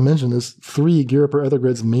forgot to mention this 3 Ghirapur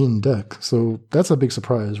Ethergrid's main deck. So that's a big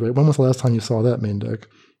surprise, right? When was the last time you saw that main deck?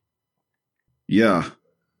 Yeah.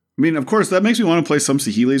 I mean, of course, that makes me want to play some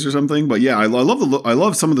Saheelis or something. But yeah, I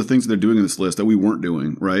love some of the things that they're doing in this list that we weren't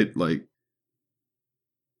doing, right? Like,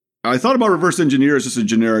 I thought about Reverse Engineer as just a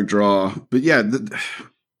generic draw, but yeah,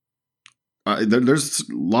 there's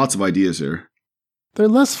lots of ideas here. They're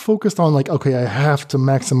less focused on like, okay, I have to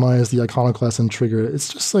maximize the Iconoclast and trigger it.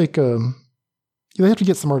 It's just like, they have to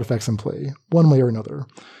get some artifacts in play, one way or another.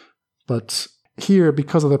 But here,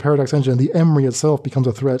 because of the Paradox Engine, the Emery itself becomes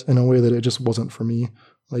a threat in a way that it just wasn't for me.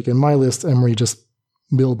 Like in my list, Emery just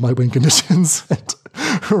milled my win conditions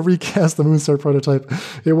and recast the Moonstar prototype.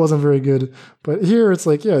 It wasn't very good. But here it's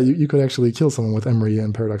like, yeah, you could actually kill someone with Emery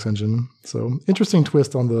and Paradox Engine. So interesting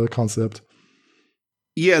twist on the concept.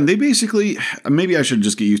 Yeah, and they basically, maybe I should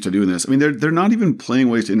just get used to doing this. I mean, they're not even playing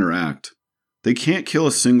ways to interact. They can't kill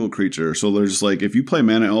a single creature. So they're just like, if you play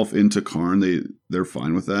Mana Elf into Karn, they're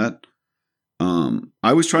fine with that.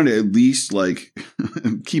 I was trying to at least like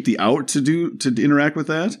keep the out to interact with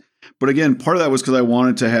that. But again, part of that was because I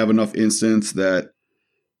wanted to have enough instance that,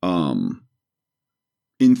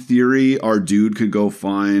 in theory, our dude could go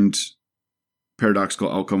find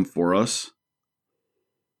paradoxical outcome for us.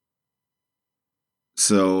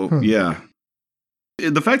 So, yeah.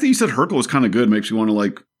 The fact that you said Hurkyle was kind of good makes you want to,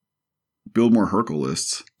 like, build more Hurkyle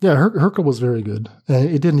lists. Yeah, Hurkyle was very good. And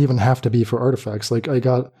it didn't even have to be for artifacts. Like, I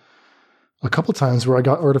got a couple times where I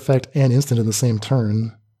got artifact and instant in the same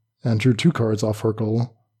turn and drew 2 cards off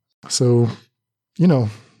Hurkyle. So, you know.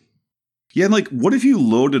 Yeah, and like, what if you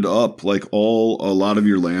loaded up like a lot of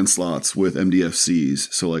your land slots with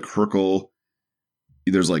MDFCs? So like Hurkyle,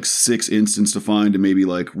 there's like 6 instants to find and maybe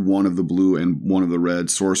like 1 of the blue and 1 of the red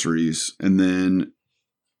sorceries. And then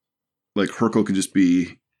like Hurkyle could just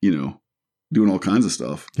be, you know, doing all kinds of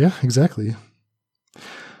stuff. Yeah, exactly.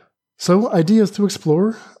 So ideas to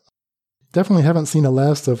explore. Definitely haven't seen the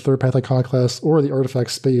last of Third Path Iconoclast or the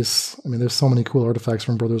artifact space. I mean, there's so many cool artifacts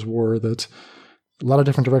from Brothers War that a lot of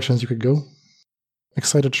different directions you could go.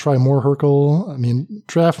 Excited to try more Hurkyle. I mean,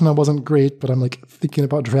 Drafna wasn't great, but I'm like thinking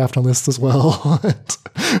about Drafna lists as well.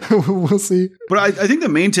 We'll see. But I think the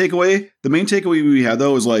main takeaway we had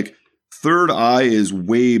though is like Third Eye is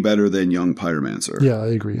way better than Young Pyromancer. Yeah, I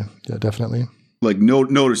agree. Yeah, definitely. Like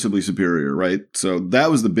noticeably superior, right? So that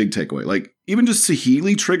was the big takeaway. Like even just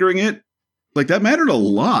Saheeli triggering it, like that mattered a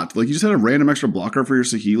lot. Like you just had a random extra blocker for your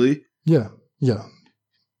Saheeli. Yeah.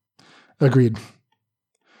 Agreed.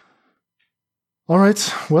 All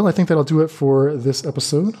right. Well, I think that'll do it for this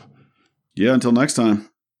episode. Yeah, until next time.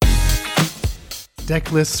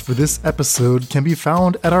 Deck lists for this episode can be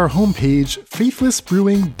found at our homepage,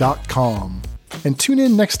 faithlessbrewing.com. And tune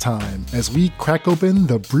in next time as we crack open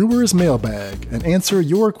the Brewer's Mailbag and answer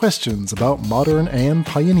your questions about Modern and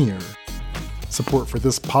Pioneer. Support for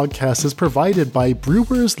this podcast is provided by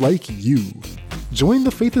brewers like you. Join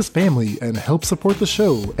the Faithless family and help support the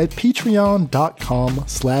show at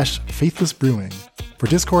patreon.com/faithlessbrewing for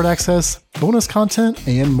Discord access, bonus content,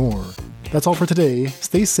 and more. That's all for today.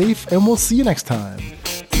 Stay safe and we'll see you next time.